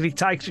automatically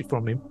takes it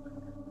from him.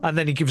 And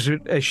then she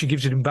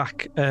gives it him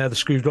back, the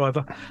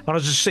screwdriver. And I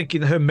was just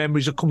thinking her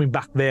memories are coming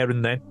back there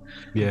and then.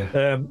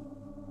 Yeah.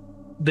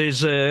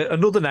 There's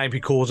another name he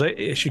calls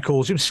it. She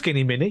calls him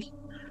Skinny Minnie.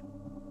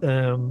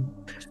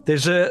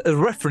 There's a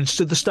reference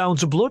to the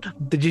Stones of Blood.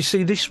 Did you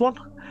see this one?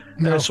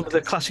 No. Some of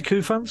the classic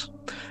Who fans.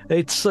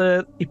 It's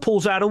he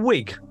pulls out a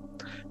wig,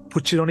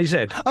 puts it on his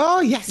head. Oh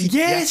yes.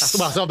 Yes.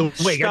 Well, I saw the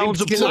wig. I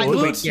Stones of didn't like the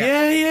Blood. wig.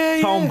 Yeah.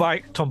 Yeah.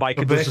 Tom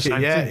Baker does the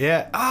same thing.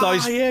 Yeah. Ah,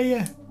 So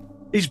yeah.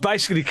 He's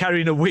basically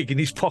carrying a wig in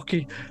his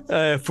pocket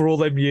for all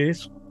them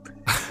years.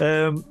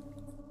 Wow.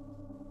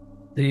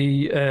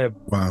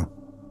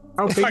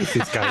 How big is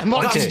this guy?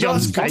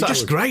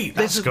 That's great.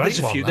 That's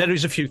great. There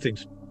is a few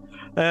things.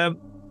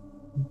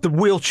 The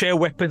wheelchair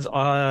weapons.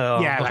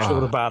 I'm not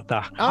sure about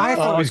that. I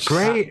thought it was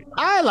great.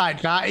 I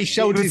like that. He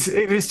showed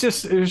It was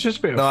just a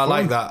bit of No, I fun.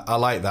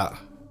 like that.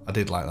 I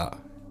did like that.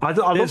 I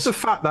love the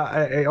fact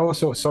that it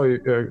also,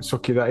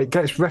 Suki, that it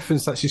gets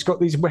referenced that she's got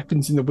these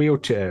weapons in the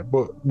wheelchair,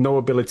 but no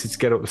ability to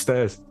get up the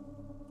stairs.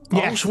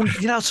 Yeah. I was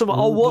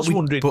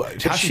wondering But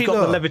if has she she got though?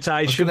 the I was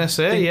levitation. going to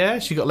say, yeah,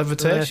 she got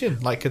levitation,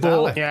 like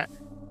Adala. Yeah.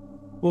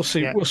 We'll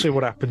see. Yeah. We'll see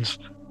what happens.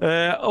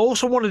 I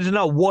also wanted to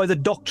know why the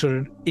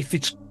Doctor, if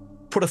it's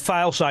put a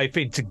failsafe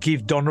in to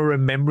give Donna her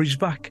memories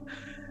back.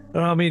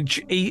 I mean,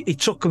 he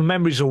took the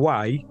memories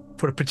away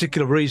for a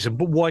particular reason,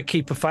 but why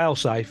keep a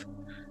failsafe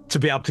to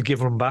be able to give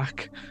them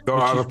back? Got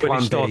to have a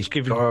plan B.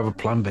 Giving... Got to have a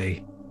plan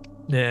B.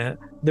 Yeah.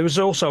 There was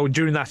also,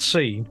 during that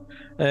scene,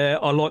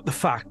 I like the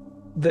fact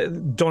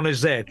that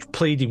Donna's there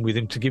pleading with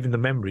him to give him the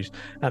memories,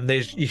 and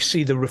you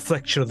see the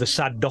reflection of the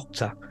sad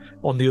Doctor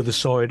on the other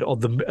side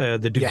of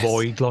the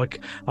divide,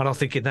 and I'm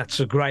thinking that's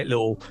a great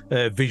little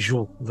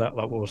visual that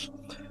was.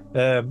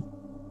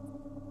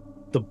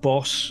 The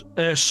boss,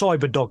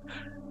 Cyber Dog.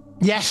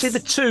 Yes. See the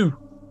two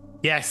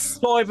Yes.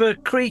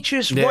 cyber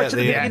creatures Yeah, right at the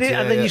beginning,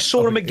 and then you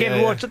saw them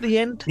again right at the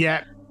end.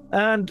 Yeah.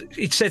 And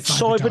it said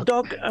Cyber Cyber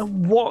Dog.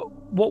 And what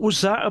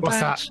was that about? What's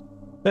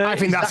that? I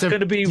think is that's that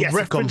going to be yes,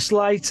 referenced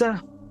later.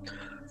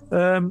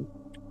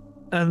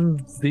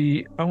 And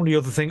the only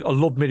other thing, I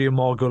love Miriam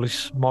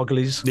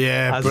Margolyes.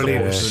 Yeah, as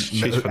brilliant. the boss.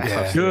 She's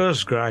fantastic.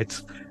 Just great.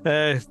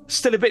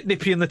 Still a bit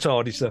nippy in the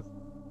TARDIS, though.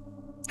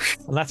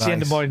 And that's the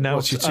end of Nice. my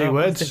notes. What's your two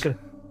words?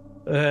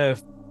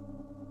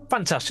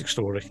 Fantastic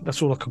story.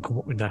 That's all I can come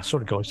up with now.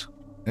 Sorry, guys.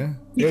 Yeah.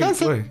 You can't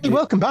say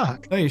welcome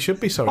back. No, you should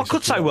be sorry. I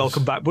could say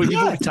welcome back, but you've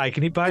Yeah. already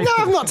taken it back. No,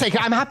 I'm not taking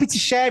it. I'm happy to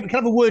share. We can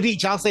have a word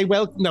each. I'll say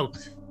welcome. No,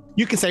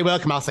 you can say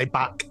welcome. I'll say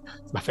back.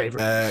 It's my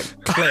favourite.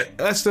 Cliff.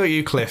 Let's do it,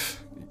 you,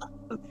 Cliff.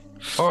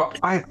 Oh,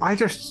 I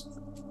just,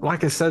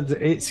 like I said,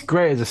 it's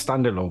great as a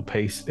standalone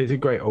piece. It's a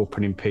great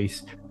opening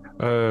piece.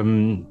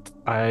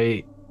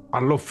 I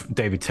love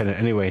David Tennant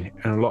anyway,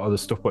 and a lot of the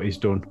stuff what he's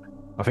done.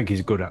 I think he's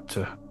a good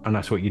actor, and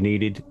that's what you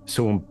needed.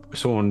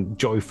 Someone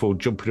joyful,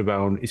 jumping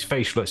around. His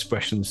facial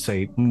expressions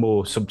say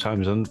more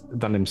sometimes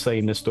than him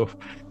saying the stuff.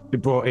 They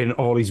brought in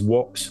all his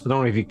walks. I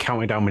don't know if you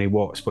counted how many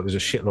walks, but there's a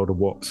shitload of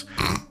walks.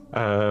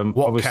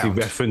 Obviously, count?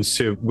 reference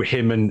to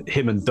him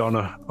and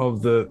Donna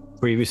of the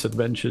previous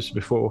adventures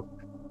before.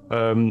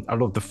 I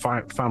love the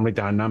family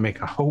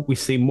dynamic. I hope we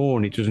see more,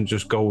 and it doesn't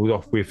just go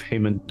off with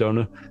him and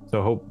Donna. So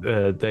I hope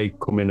they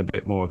come in a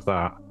bit more of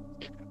that.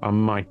 And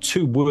my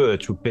two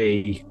words would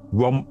be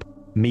romp,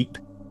 meep.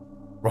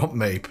 Romp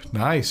Mape.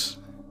 Nice.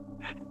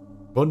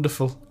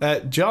 Wonderful.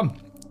 John,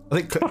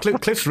 I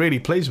think Cliff's really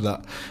pleased with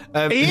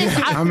that. He is.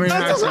 I mean,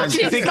 That's I-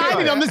 actually think about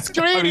excited it. on the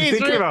screen. I mean, He's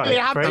think about really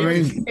it, happy.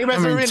 Craig. It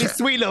was a really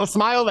sweet little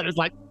smile that was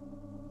like,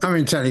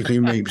 technically,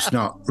 Meep's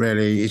not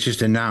really. It's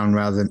just a noun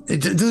rather than.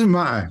 It doesn't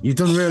matter. You've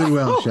done really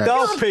well, Shep.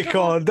 Don't pick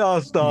on,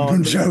 don't start.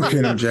 I'm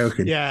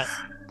joking. yeah.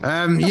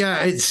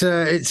 It's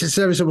a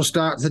serviceable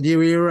start to the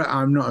new era.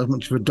 I'm not as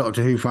much of a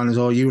Doctor Who fan as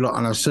all you lot,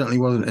 and I certainly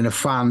wasn't a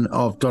fan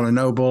of Donna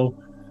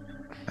Noble.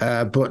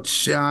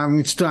 But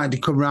I'm starting to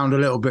come around a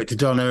little bit to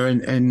Donna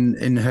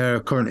in her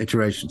current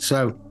iteration.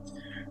 So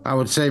I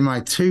would say my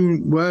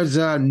two words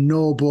are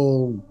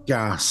noble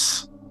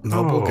gas.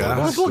 Noble gas.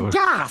 that's What good.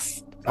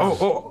 gas?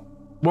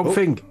 One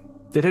thing.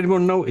 Did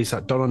anyone notice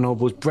that Donna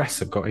Noble's breasts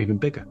have got even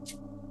bigger?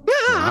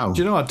 Wow. Do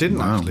you know I didn't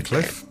Wow. actually,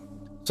 Cliff? I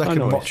Second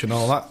know it. watching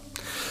all that.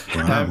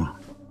 Wow.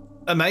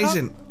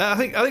 Amazing. I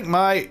think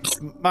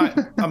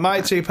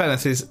my 2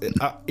 pence is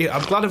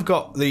I'm glad I've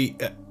got the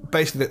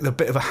basically the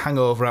bit of a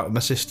hangover out of my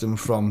system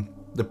from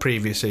the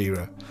previous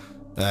era,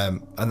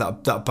 and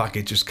that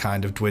baggage just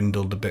kind of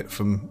dwindled a bit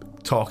from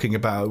talking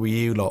about it with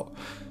you lot.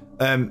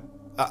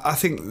 I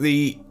think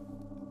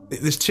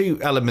there's two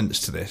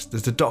elements to this.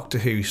 There's the Doctor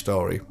Who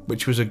story,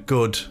 which was a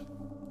good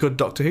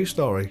Doctor Who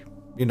story.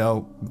 You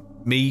know,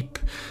 Meep.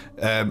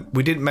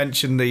 We didn't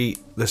mention the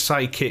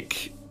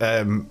psychic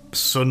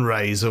sun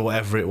rays or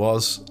whatever it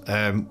was,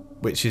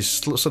 which is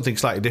something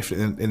slightly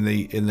different in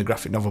the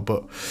graphic novel,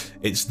 but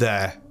it's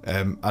there,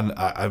 and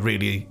I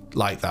really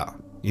like that.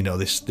 You know,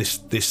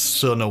 this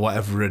sun or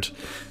whatever had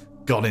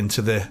gone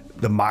into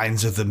the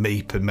minds of the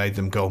Meep and made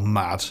them go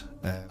mad.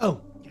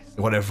 Oh, yes.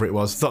 whatever it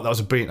was. Thought that was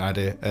a brilliant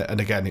idea, and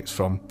again, it's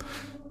from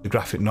the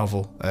graphic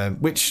novel,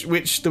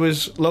 which there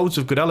was loads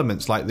of good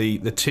elements, like the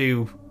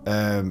two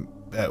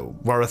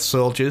Warath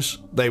soldiers.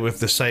 They were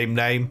the same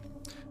name,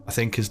 I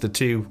think, as the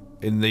two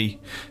in the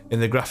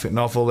graphic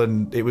novel,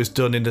 and it was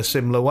done in a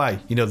similar way.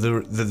 You know,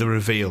 the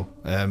reveal,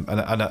 and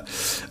I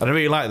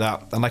really like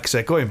that. And like I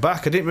said, going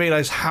back, I didn't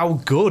realise how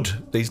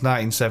good these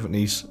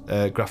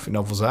 1970s graphic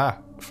novels are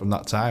from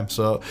that time.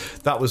 So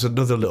that was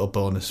another little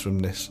bonus from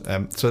this.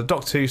 So the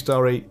Doctor Who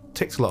story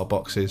ticked a lot of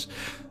boxes.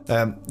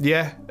 Like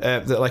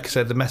I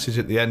said, the message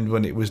at the end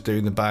when it was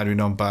doing the binary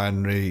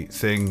non-binary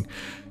thing.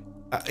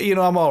 You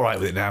know, I'm all right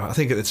with it now. I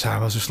think at the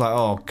time I was just like,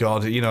 oh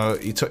God, you know,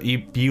 you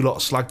lot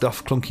slagged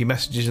off clunky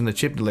messages in the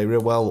Chibnall area.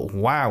 Well,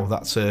 wow,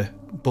 that's a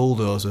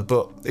bulldozer,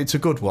 but it's a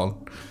good one.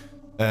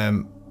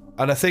 And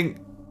I think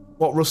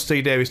what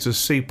Rusty Davies does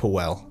super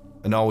well,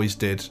 and always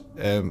did,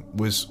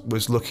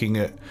 was looking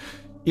at,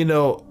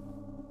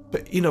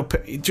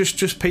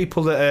 just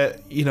people that are,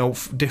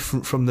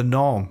 different from the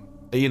norm.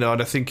 And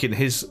I think in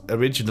his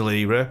original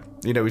era,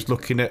 he's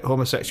looking at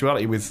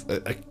homosexuality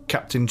with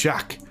Captain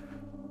Jack.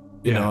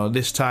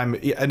 This time,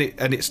 and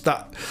it's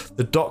that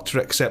the Doctor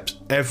accepts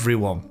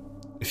everyone.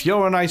 If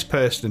you're a nice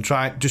person and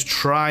trying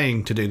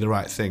to do the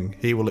right thing,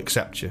 he will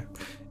accept you.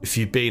 If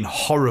you're being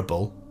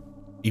horrible,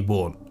 he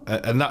won't.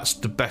 And that's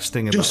the best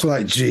thing about just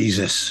like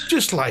Jesus.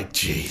 Just like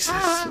Jesus,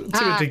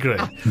 to a degree.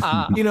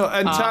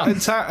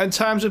 And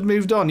times have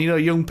moved on.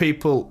 Young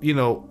people,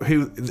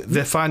 who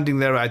they're finding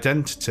their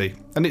identity,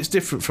 and it's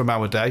different from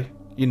our day.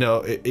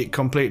 It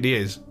completely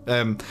is.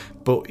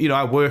 But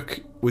I work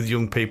with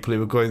young people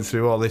who are going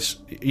through all this,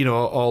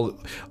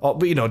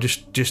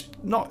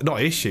 just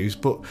not issues,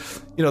 but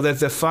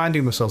they're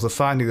finding themselves, they're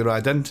finding their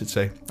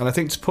identity, and I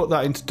think to put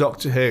that into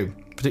Doctor Who,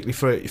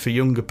 particularly for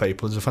younger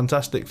people, is a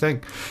fantastic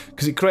thing,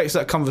 because it creates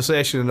that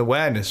conversation and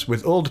awareness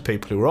with older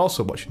people who are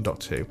also watching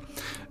Doctor Who,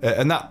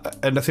 and I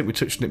think we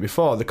touched on it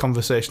before. The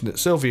conversation that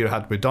Sylvia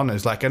had with Donna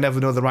is like, I never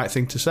know the right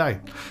thing to say.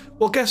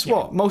 Well, guess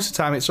what? Most of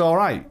the time, it's all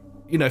right.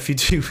 If you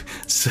do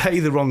say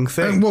the wrong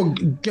thing. Well,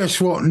 guess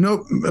what?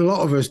 No, a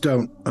lot of us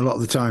don't a lot of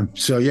the time.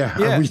 So,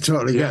 we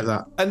totally get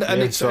that. And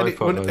as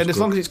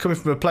long as it's coming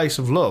from a place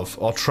of love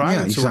or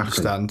trying to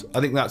understand, I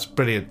think that's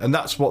brilliant. And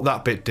that's what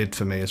that bit did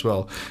for me as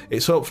well.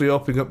 It's hopefully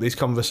opening up these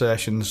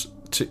conversations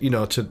to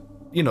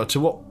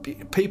what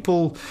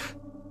people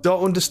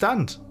don't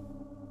understand.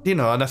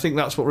 And I think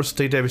that's what Russell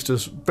T Davies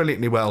does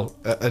brilliantly well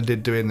and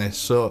did doing this.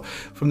 So,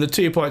 from the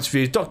 2 points of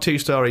view, Doctor Who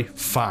story,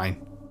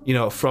 fine.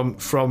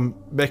 From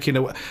making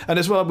a, and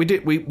as well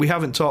we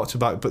haven't talked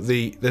about it, but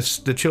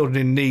the Children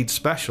in Need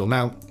special.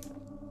 Now,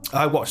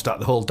 I watched the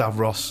whole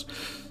Davros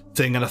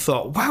thing, and I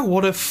thought, wow,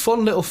 what a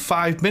fun little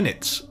 5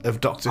 minutes of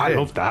Doctor Who. I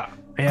loved that.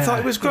 I thought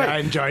it was great. Yeah, I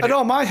enjoyed it. And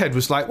all my head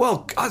was like,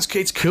 well,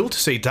 it's cool to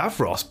see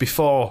Davros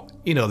before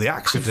the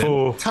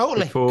accident.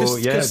 Totally.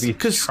 He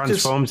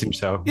transforms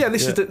himself. Yeah,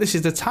 this is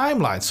the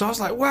timeline. So I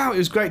was like, wow, it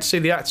was great to see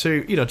the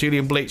actor,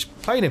 Julian Bleach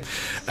playing him.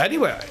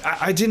 Anyway,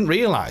 I didn't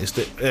realise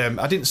that.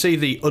 I didn't see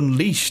the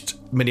Unleashed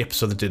mini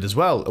episode they did as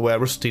well, where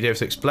Russell T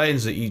Davies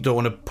explains that you don't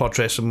want to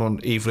portray someone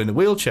evil in a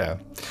wheelchair,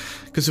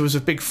 because there was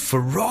a big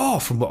furore,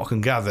 from what I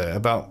can gather,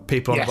 about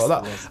people on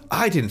about that.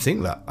 I didn't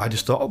think that. I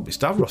just thought, it's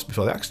Davros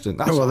before the accident.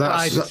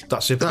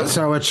 That's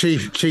our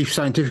chief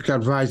scientific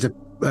advisor.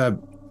 Plot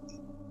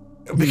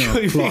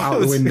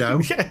out the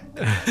window.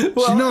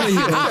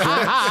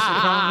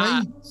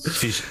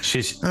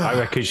 I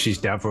reckon she's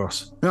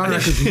Davros. I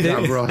reckon she's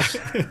Davros.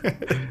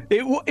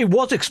 It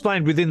was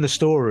explained within the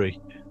story.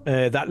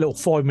 That little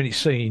 5-minute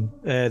scene,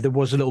 there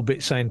was a little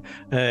bit saying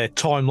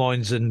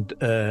timelines and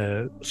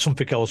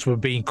something else were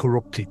being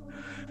corrupted,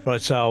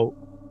 right? So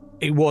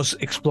it was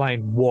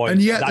explained why.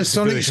 And yet the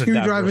sonic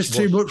screwdriver's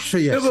too much for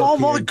you. Oh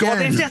my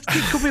God! If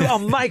that's coming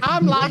on, Mike,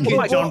 I'm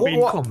liking John being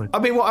common. I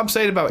mean, what I'm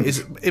saying about it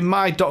is, in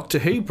my Doctor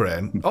Who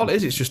brain, all it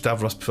is, it's just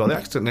Davros before the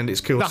accident, and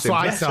it's cool. That's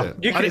what I saw.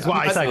 That's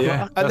what I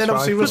saw. And then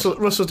obviously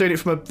Russell's doing it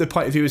from the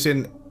point of view as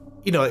in,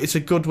 it's a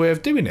good way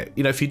of doing it.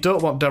 If you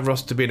don't want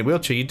Davros to be in a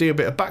wheelchair, you do a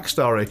bit of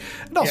backstory,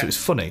 and also it's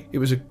funny. It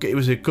was a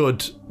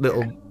good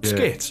little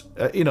skit.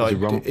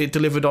 It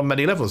delivered on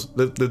many levels.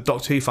 The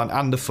Doctor Who fan,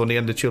 and the funny,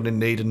 and the Children in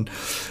Need, and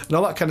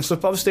all that kind of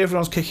stuff. But obviously,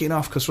 everyone's kicking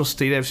off because Russell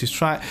T Davies is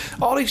trying.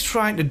 All he's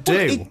trying to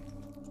do,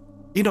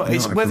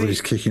 is whether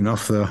he's kicking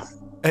off though.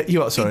 You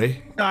what?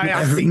 Sorry. Not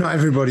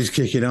everybody's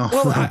kicking off.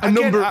 Well, a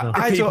number of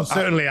people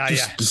certainly are.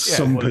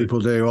 Some people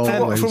do.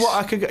 Always. From what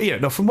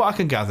I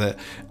can gather.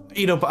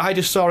 But I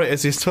just saw it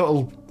as this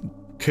total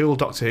cool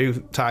Doctor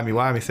Who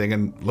timey-wimey thing,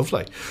 and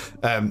lovely.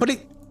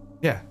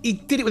 He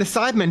did it with the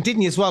Cybermen,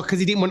 didn't he, as well? Because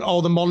he didn't want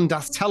all the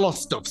Mondas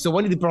Telos stuff. So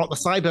when he brought the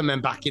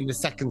Cybermen back in the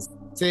second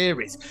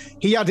series,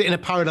 he had it in a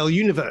parallel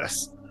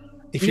universe.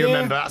 If you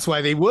remember, that's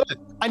where they were.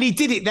 And he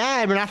did it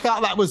there, and I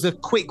thought that was a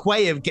quick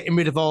way of getting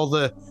rid of all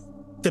the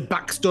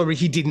backstory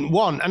he didn't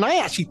want. And I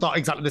actually thought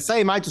exactly the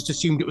same. I just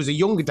assumed it was a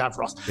younger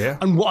Davros. Yeah.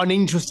 And what an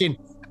interesting...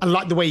 I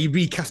like the way he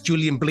recast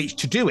Julian Bleach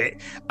to do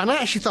it. And I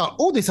actually thought,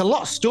 there's a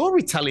lot of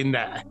storytelling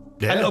there.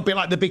 Yeah. A little bit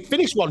like the Big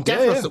Finish one,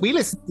 Davros, that we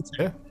listened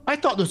to. Yeah. I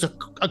thought there was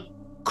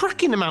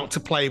cracking amount to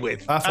play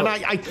with.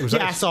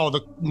 I saw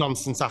the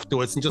nonsense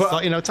afterwards and just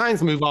thought, time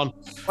to move on.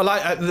 Well,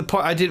 at the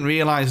point, I didn't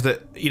realise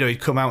that he'd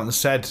come out and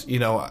said,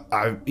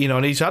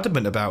 and he's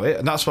adamant about it,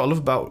 and that's what I love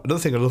about. Another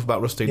thing I love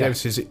about Rusty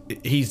Davies is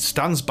he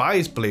stands by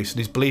his beliefs, and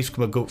his beliefs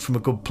come from a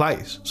good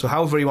place. So,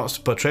 however he wants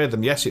to portray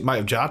them, yes, it might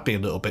have jarred me a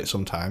little bit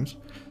sometimes,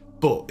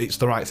 but it's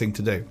the right thing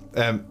to do.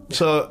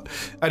 So,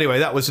 anyway,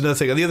 that was another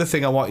thing. And the other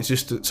thing I want is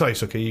just sorry,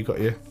 Suki, you got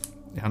your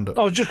hand up.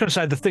 I was just going to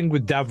say the thing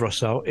with Davros,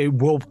 though,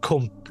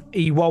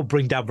 he won't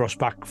bring Davros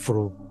back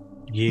for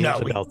years, I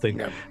don't think.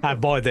 No. And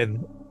by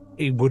then,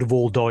 he would have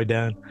all died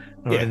down.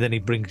 And then he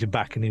brings him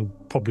back, and he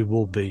probably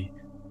will be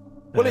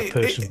a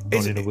person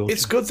running a wheelchair.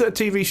 It's good that a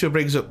TV show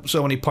brings up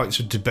so many points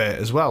of debate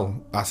as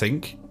well, I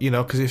think.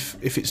 Because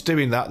if it's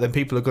doing that, then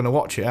people are going to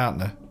watch it, aren't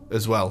they,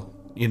 as well?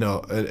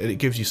 And it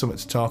gives you something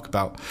to talk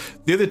about.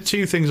 The other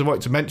two things I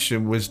wanted to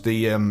mention was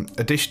the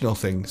additional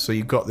thing. So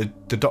you've got the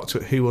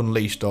Doctor Who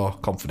Unleashed or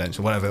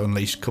Confidential, whatever,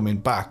 Unleashed coming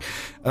back.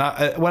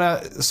 And when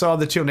I saw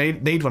the Two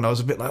Need one, I was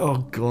a bit like,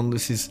 oh god,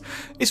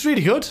 it's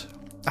really good.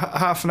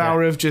 Half an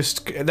hour of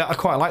I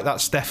quite like that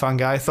Stefan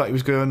guy. I thought he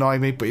was going to annoy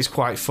me, but he's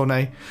quite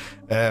funny.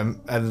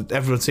 And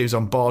everyone seems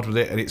on board with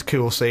it, and it's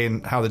cool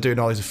seeing how they're doing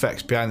all these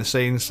effects behind the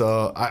scenes.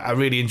 So I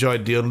really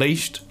enjoyed the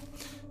Unleashed.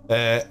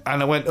 And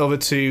I went over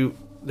to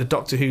the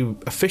Doctor Who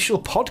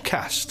official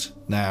podcast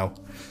now,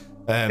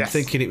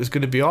 thinking it was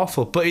going to be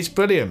awful, but it's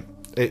brilliant.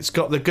 It's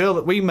got the girl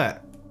that we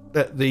met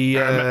at the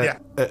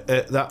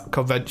at that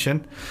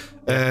convention,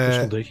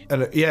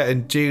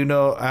 and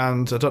Juno,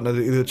 and I don't know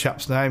the other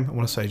chap's name. I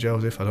want to say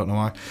Joseph. I don't know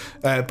why,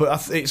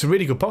 but it's a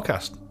really good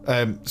podcast.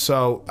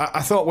 So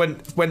I thought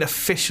when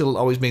official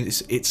always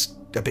means it's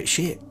a bit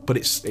shit, but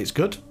it's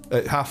good.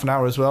 Half an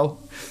hour as well.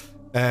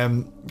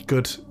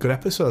 Good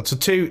episode.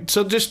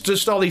 So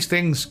just all these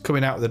things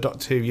coming out of the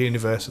Doctor Who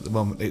universe at the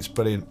moment. It's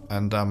brilliant,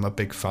 and I'm a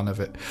big fan of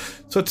it.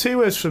 So 2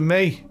 words from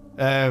me.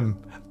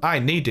 I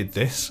needed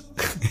this.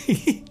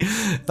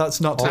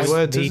 That's not 2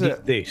 words, is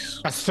it? This.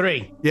 That's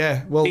 3.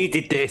 Yeah. Well,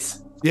 needed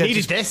this. Yeah,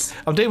 needed this.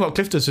 I'm doing what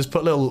Cliff does, just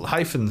put little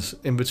hyphens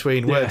in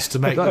between words to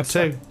make them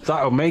 2.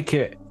 That'll make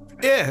it.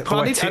 Yeah,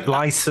 poetic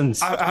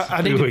license.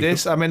 I needed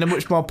this. I'm in a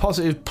much more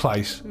positive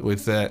place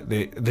with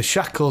the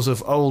shackles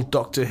of old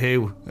Doctor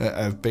Who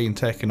have been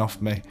taken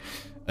off me,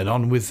 and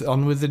on with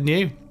the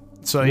new.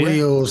 So yeah.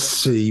 We'll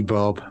see,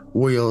 Bob.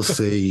 We'll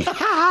see. So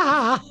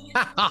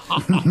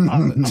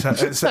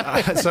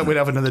we'd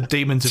have another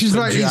Demons of It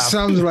Punjab.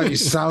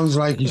 sounds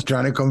like he's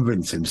trying to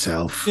convince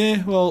himself.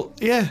 Yeah, well,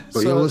 yeah.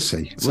 But we'll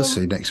see. We'll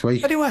see next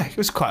week. Anyway, it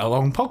was quite a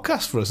long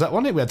podcast for us, that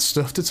one. We had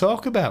stuff to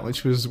talk about,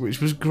 which was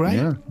great.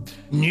 Yeah.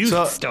 New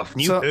stuff.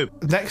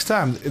 Next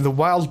time, The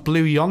Wild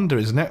Blue Yonder,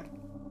 isn't it?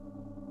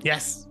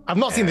 Yes. I've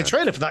not seen the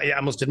trailer for that yet,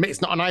 I must admit.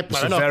 It's not on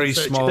iPlayer. It's a very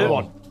small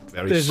one.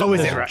 There's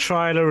a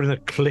trailer and a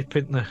clip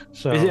in there.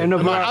 So is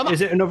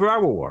it another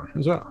hour one?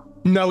 Is that?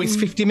 No, it's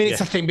 50 minutes,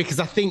 I think, because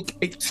I think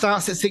it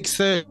starts at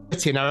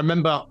 6:30. And I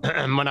remember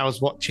when I was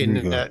watching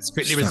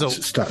Strictly Results.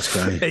 Stats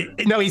guy.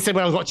 No, he said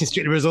when I was watching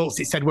Strictly Results,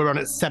 it said we're on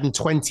at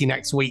 7:20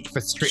 next week for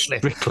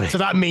Strictly. So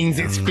that means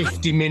it's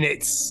 50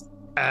 minutes,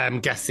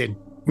 guessing.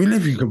 We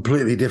live in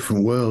completely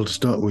different worlds,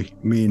 don't we?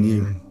 Me and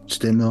you,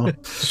 Stimmo.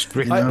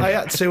 I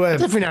had to.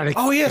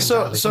 Oh yeah,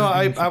 so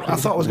I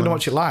thought I was going to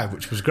watch it live,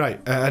 which was great.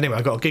 Anyway,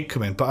 I got a gig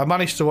coming, but I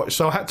managed to watch.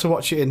 So I had to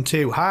watch it in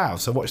 2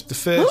 halves. I watched the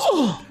first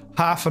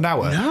half an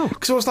hour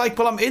because I was like,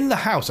 well, I'm in the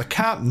house. I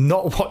can't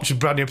not watch a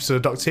brand new episode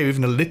of Doctor Who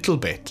even a little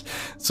bit.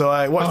 So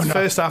I watched the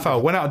first half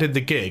hour, went out and did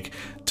the gig,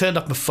 turned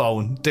off my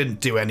phone, didn't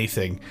do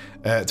anything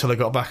till I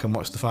got back and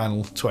watched the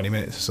final 20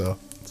 minutes or so.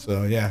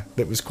 So yeah,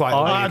 it was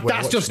quite.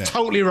 That's just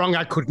totally wrong.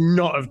 I could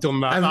not have done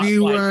that.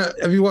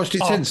 Have you watched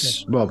it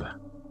since, Bob?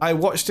 I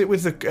watched it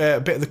with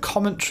a bit of the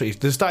commentary.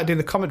 They started doing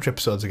the commentary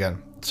episodes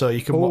again, so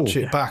you can watch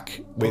it back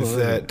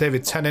with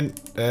David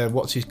Tennant.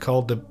 What's he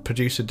called? The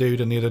producer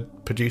dude and the other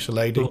producer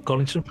lady. Bill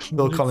Collinson.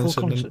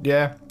 And,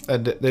 yeah,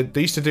 and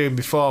they used to do it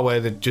before where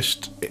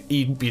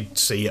you'd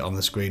see it on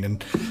the screen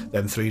and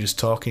them 3 just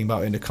talking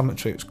about it in the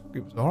commentary. It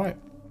was all right.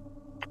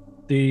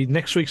 The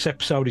next week's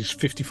episode is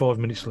 55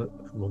 minutes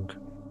long.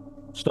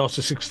 Starts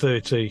at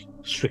 6:30.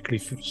 Strictly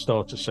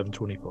starts at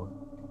 7:25.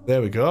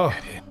 There we go.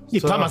 You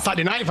planned my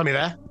Saturday night for me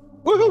there.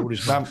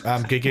 Woohoo!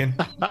 I'm gigging.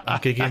 I'm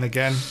gigging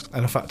again.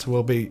 And in fact,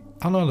 we'll be.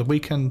 The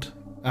weekend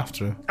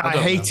after. I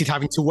hated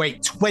having to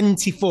wait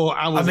 24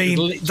 hours. I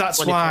mean,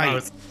 that's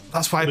why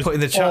I put in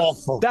the chat.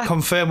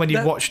 Confirm when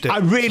you've watched it. I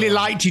really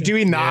liked you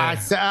doing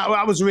that. Yeah.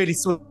 I was really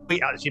sweet,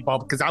 actually,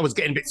 Bob, because I was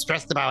getting a bit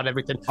stressed about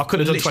everything. I could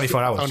have done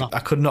 24 hours. I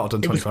could not have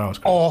done 24 hours.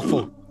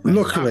 Awful.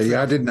 Luckily,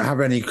 I didn't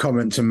have any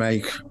comment to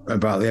make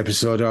about the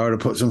episode. I would have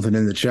put something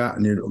in the chat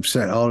and it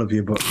upset all of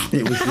you, but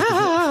it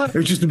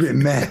was just a bit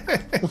meh.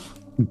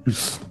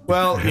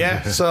 Well,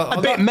 yeah. So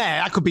a bit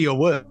meh. That could be your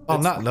word.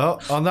 On that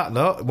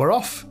note, we're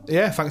off.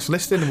 Yeah, thanks for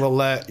listening.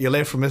 You'll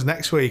hear from us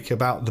next week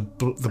about the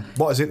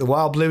what is it? The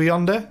Wild Blue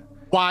Yonder.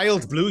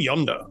 Wild Blue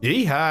Yonder.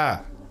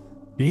 Yeehaw!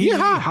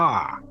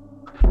 Yeehaw!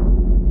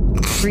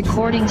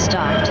 Recording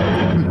stopped.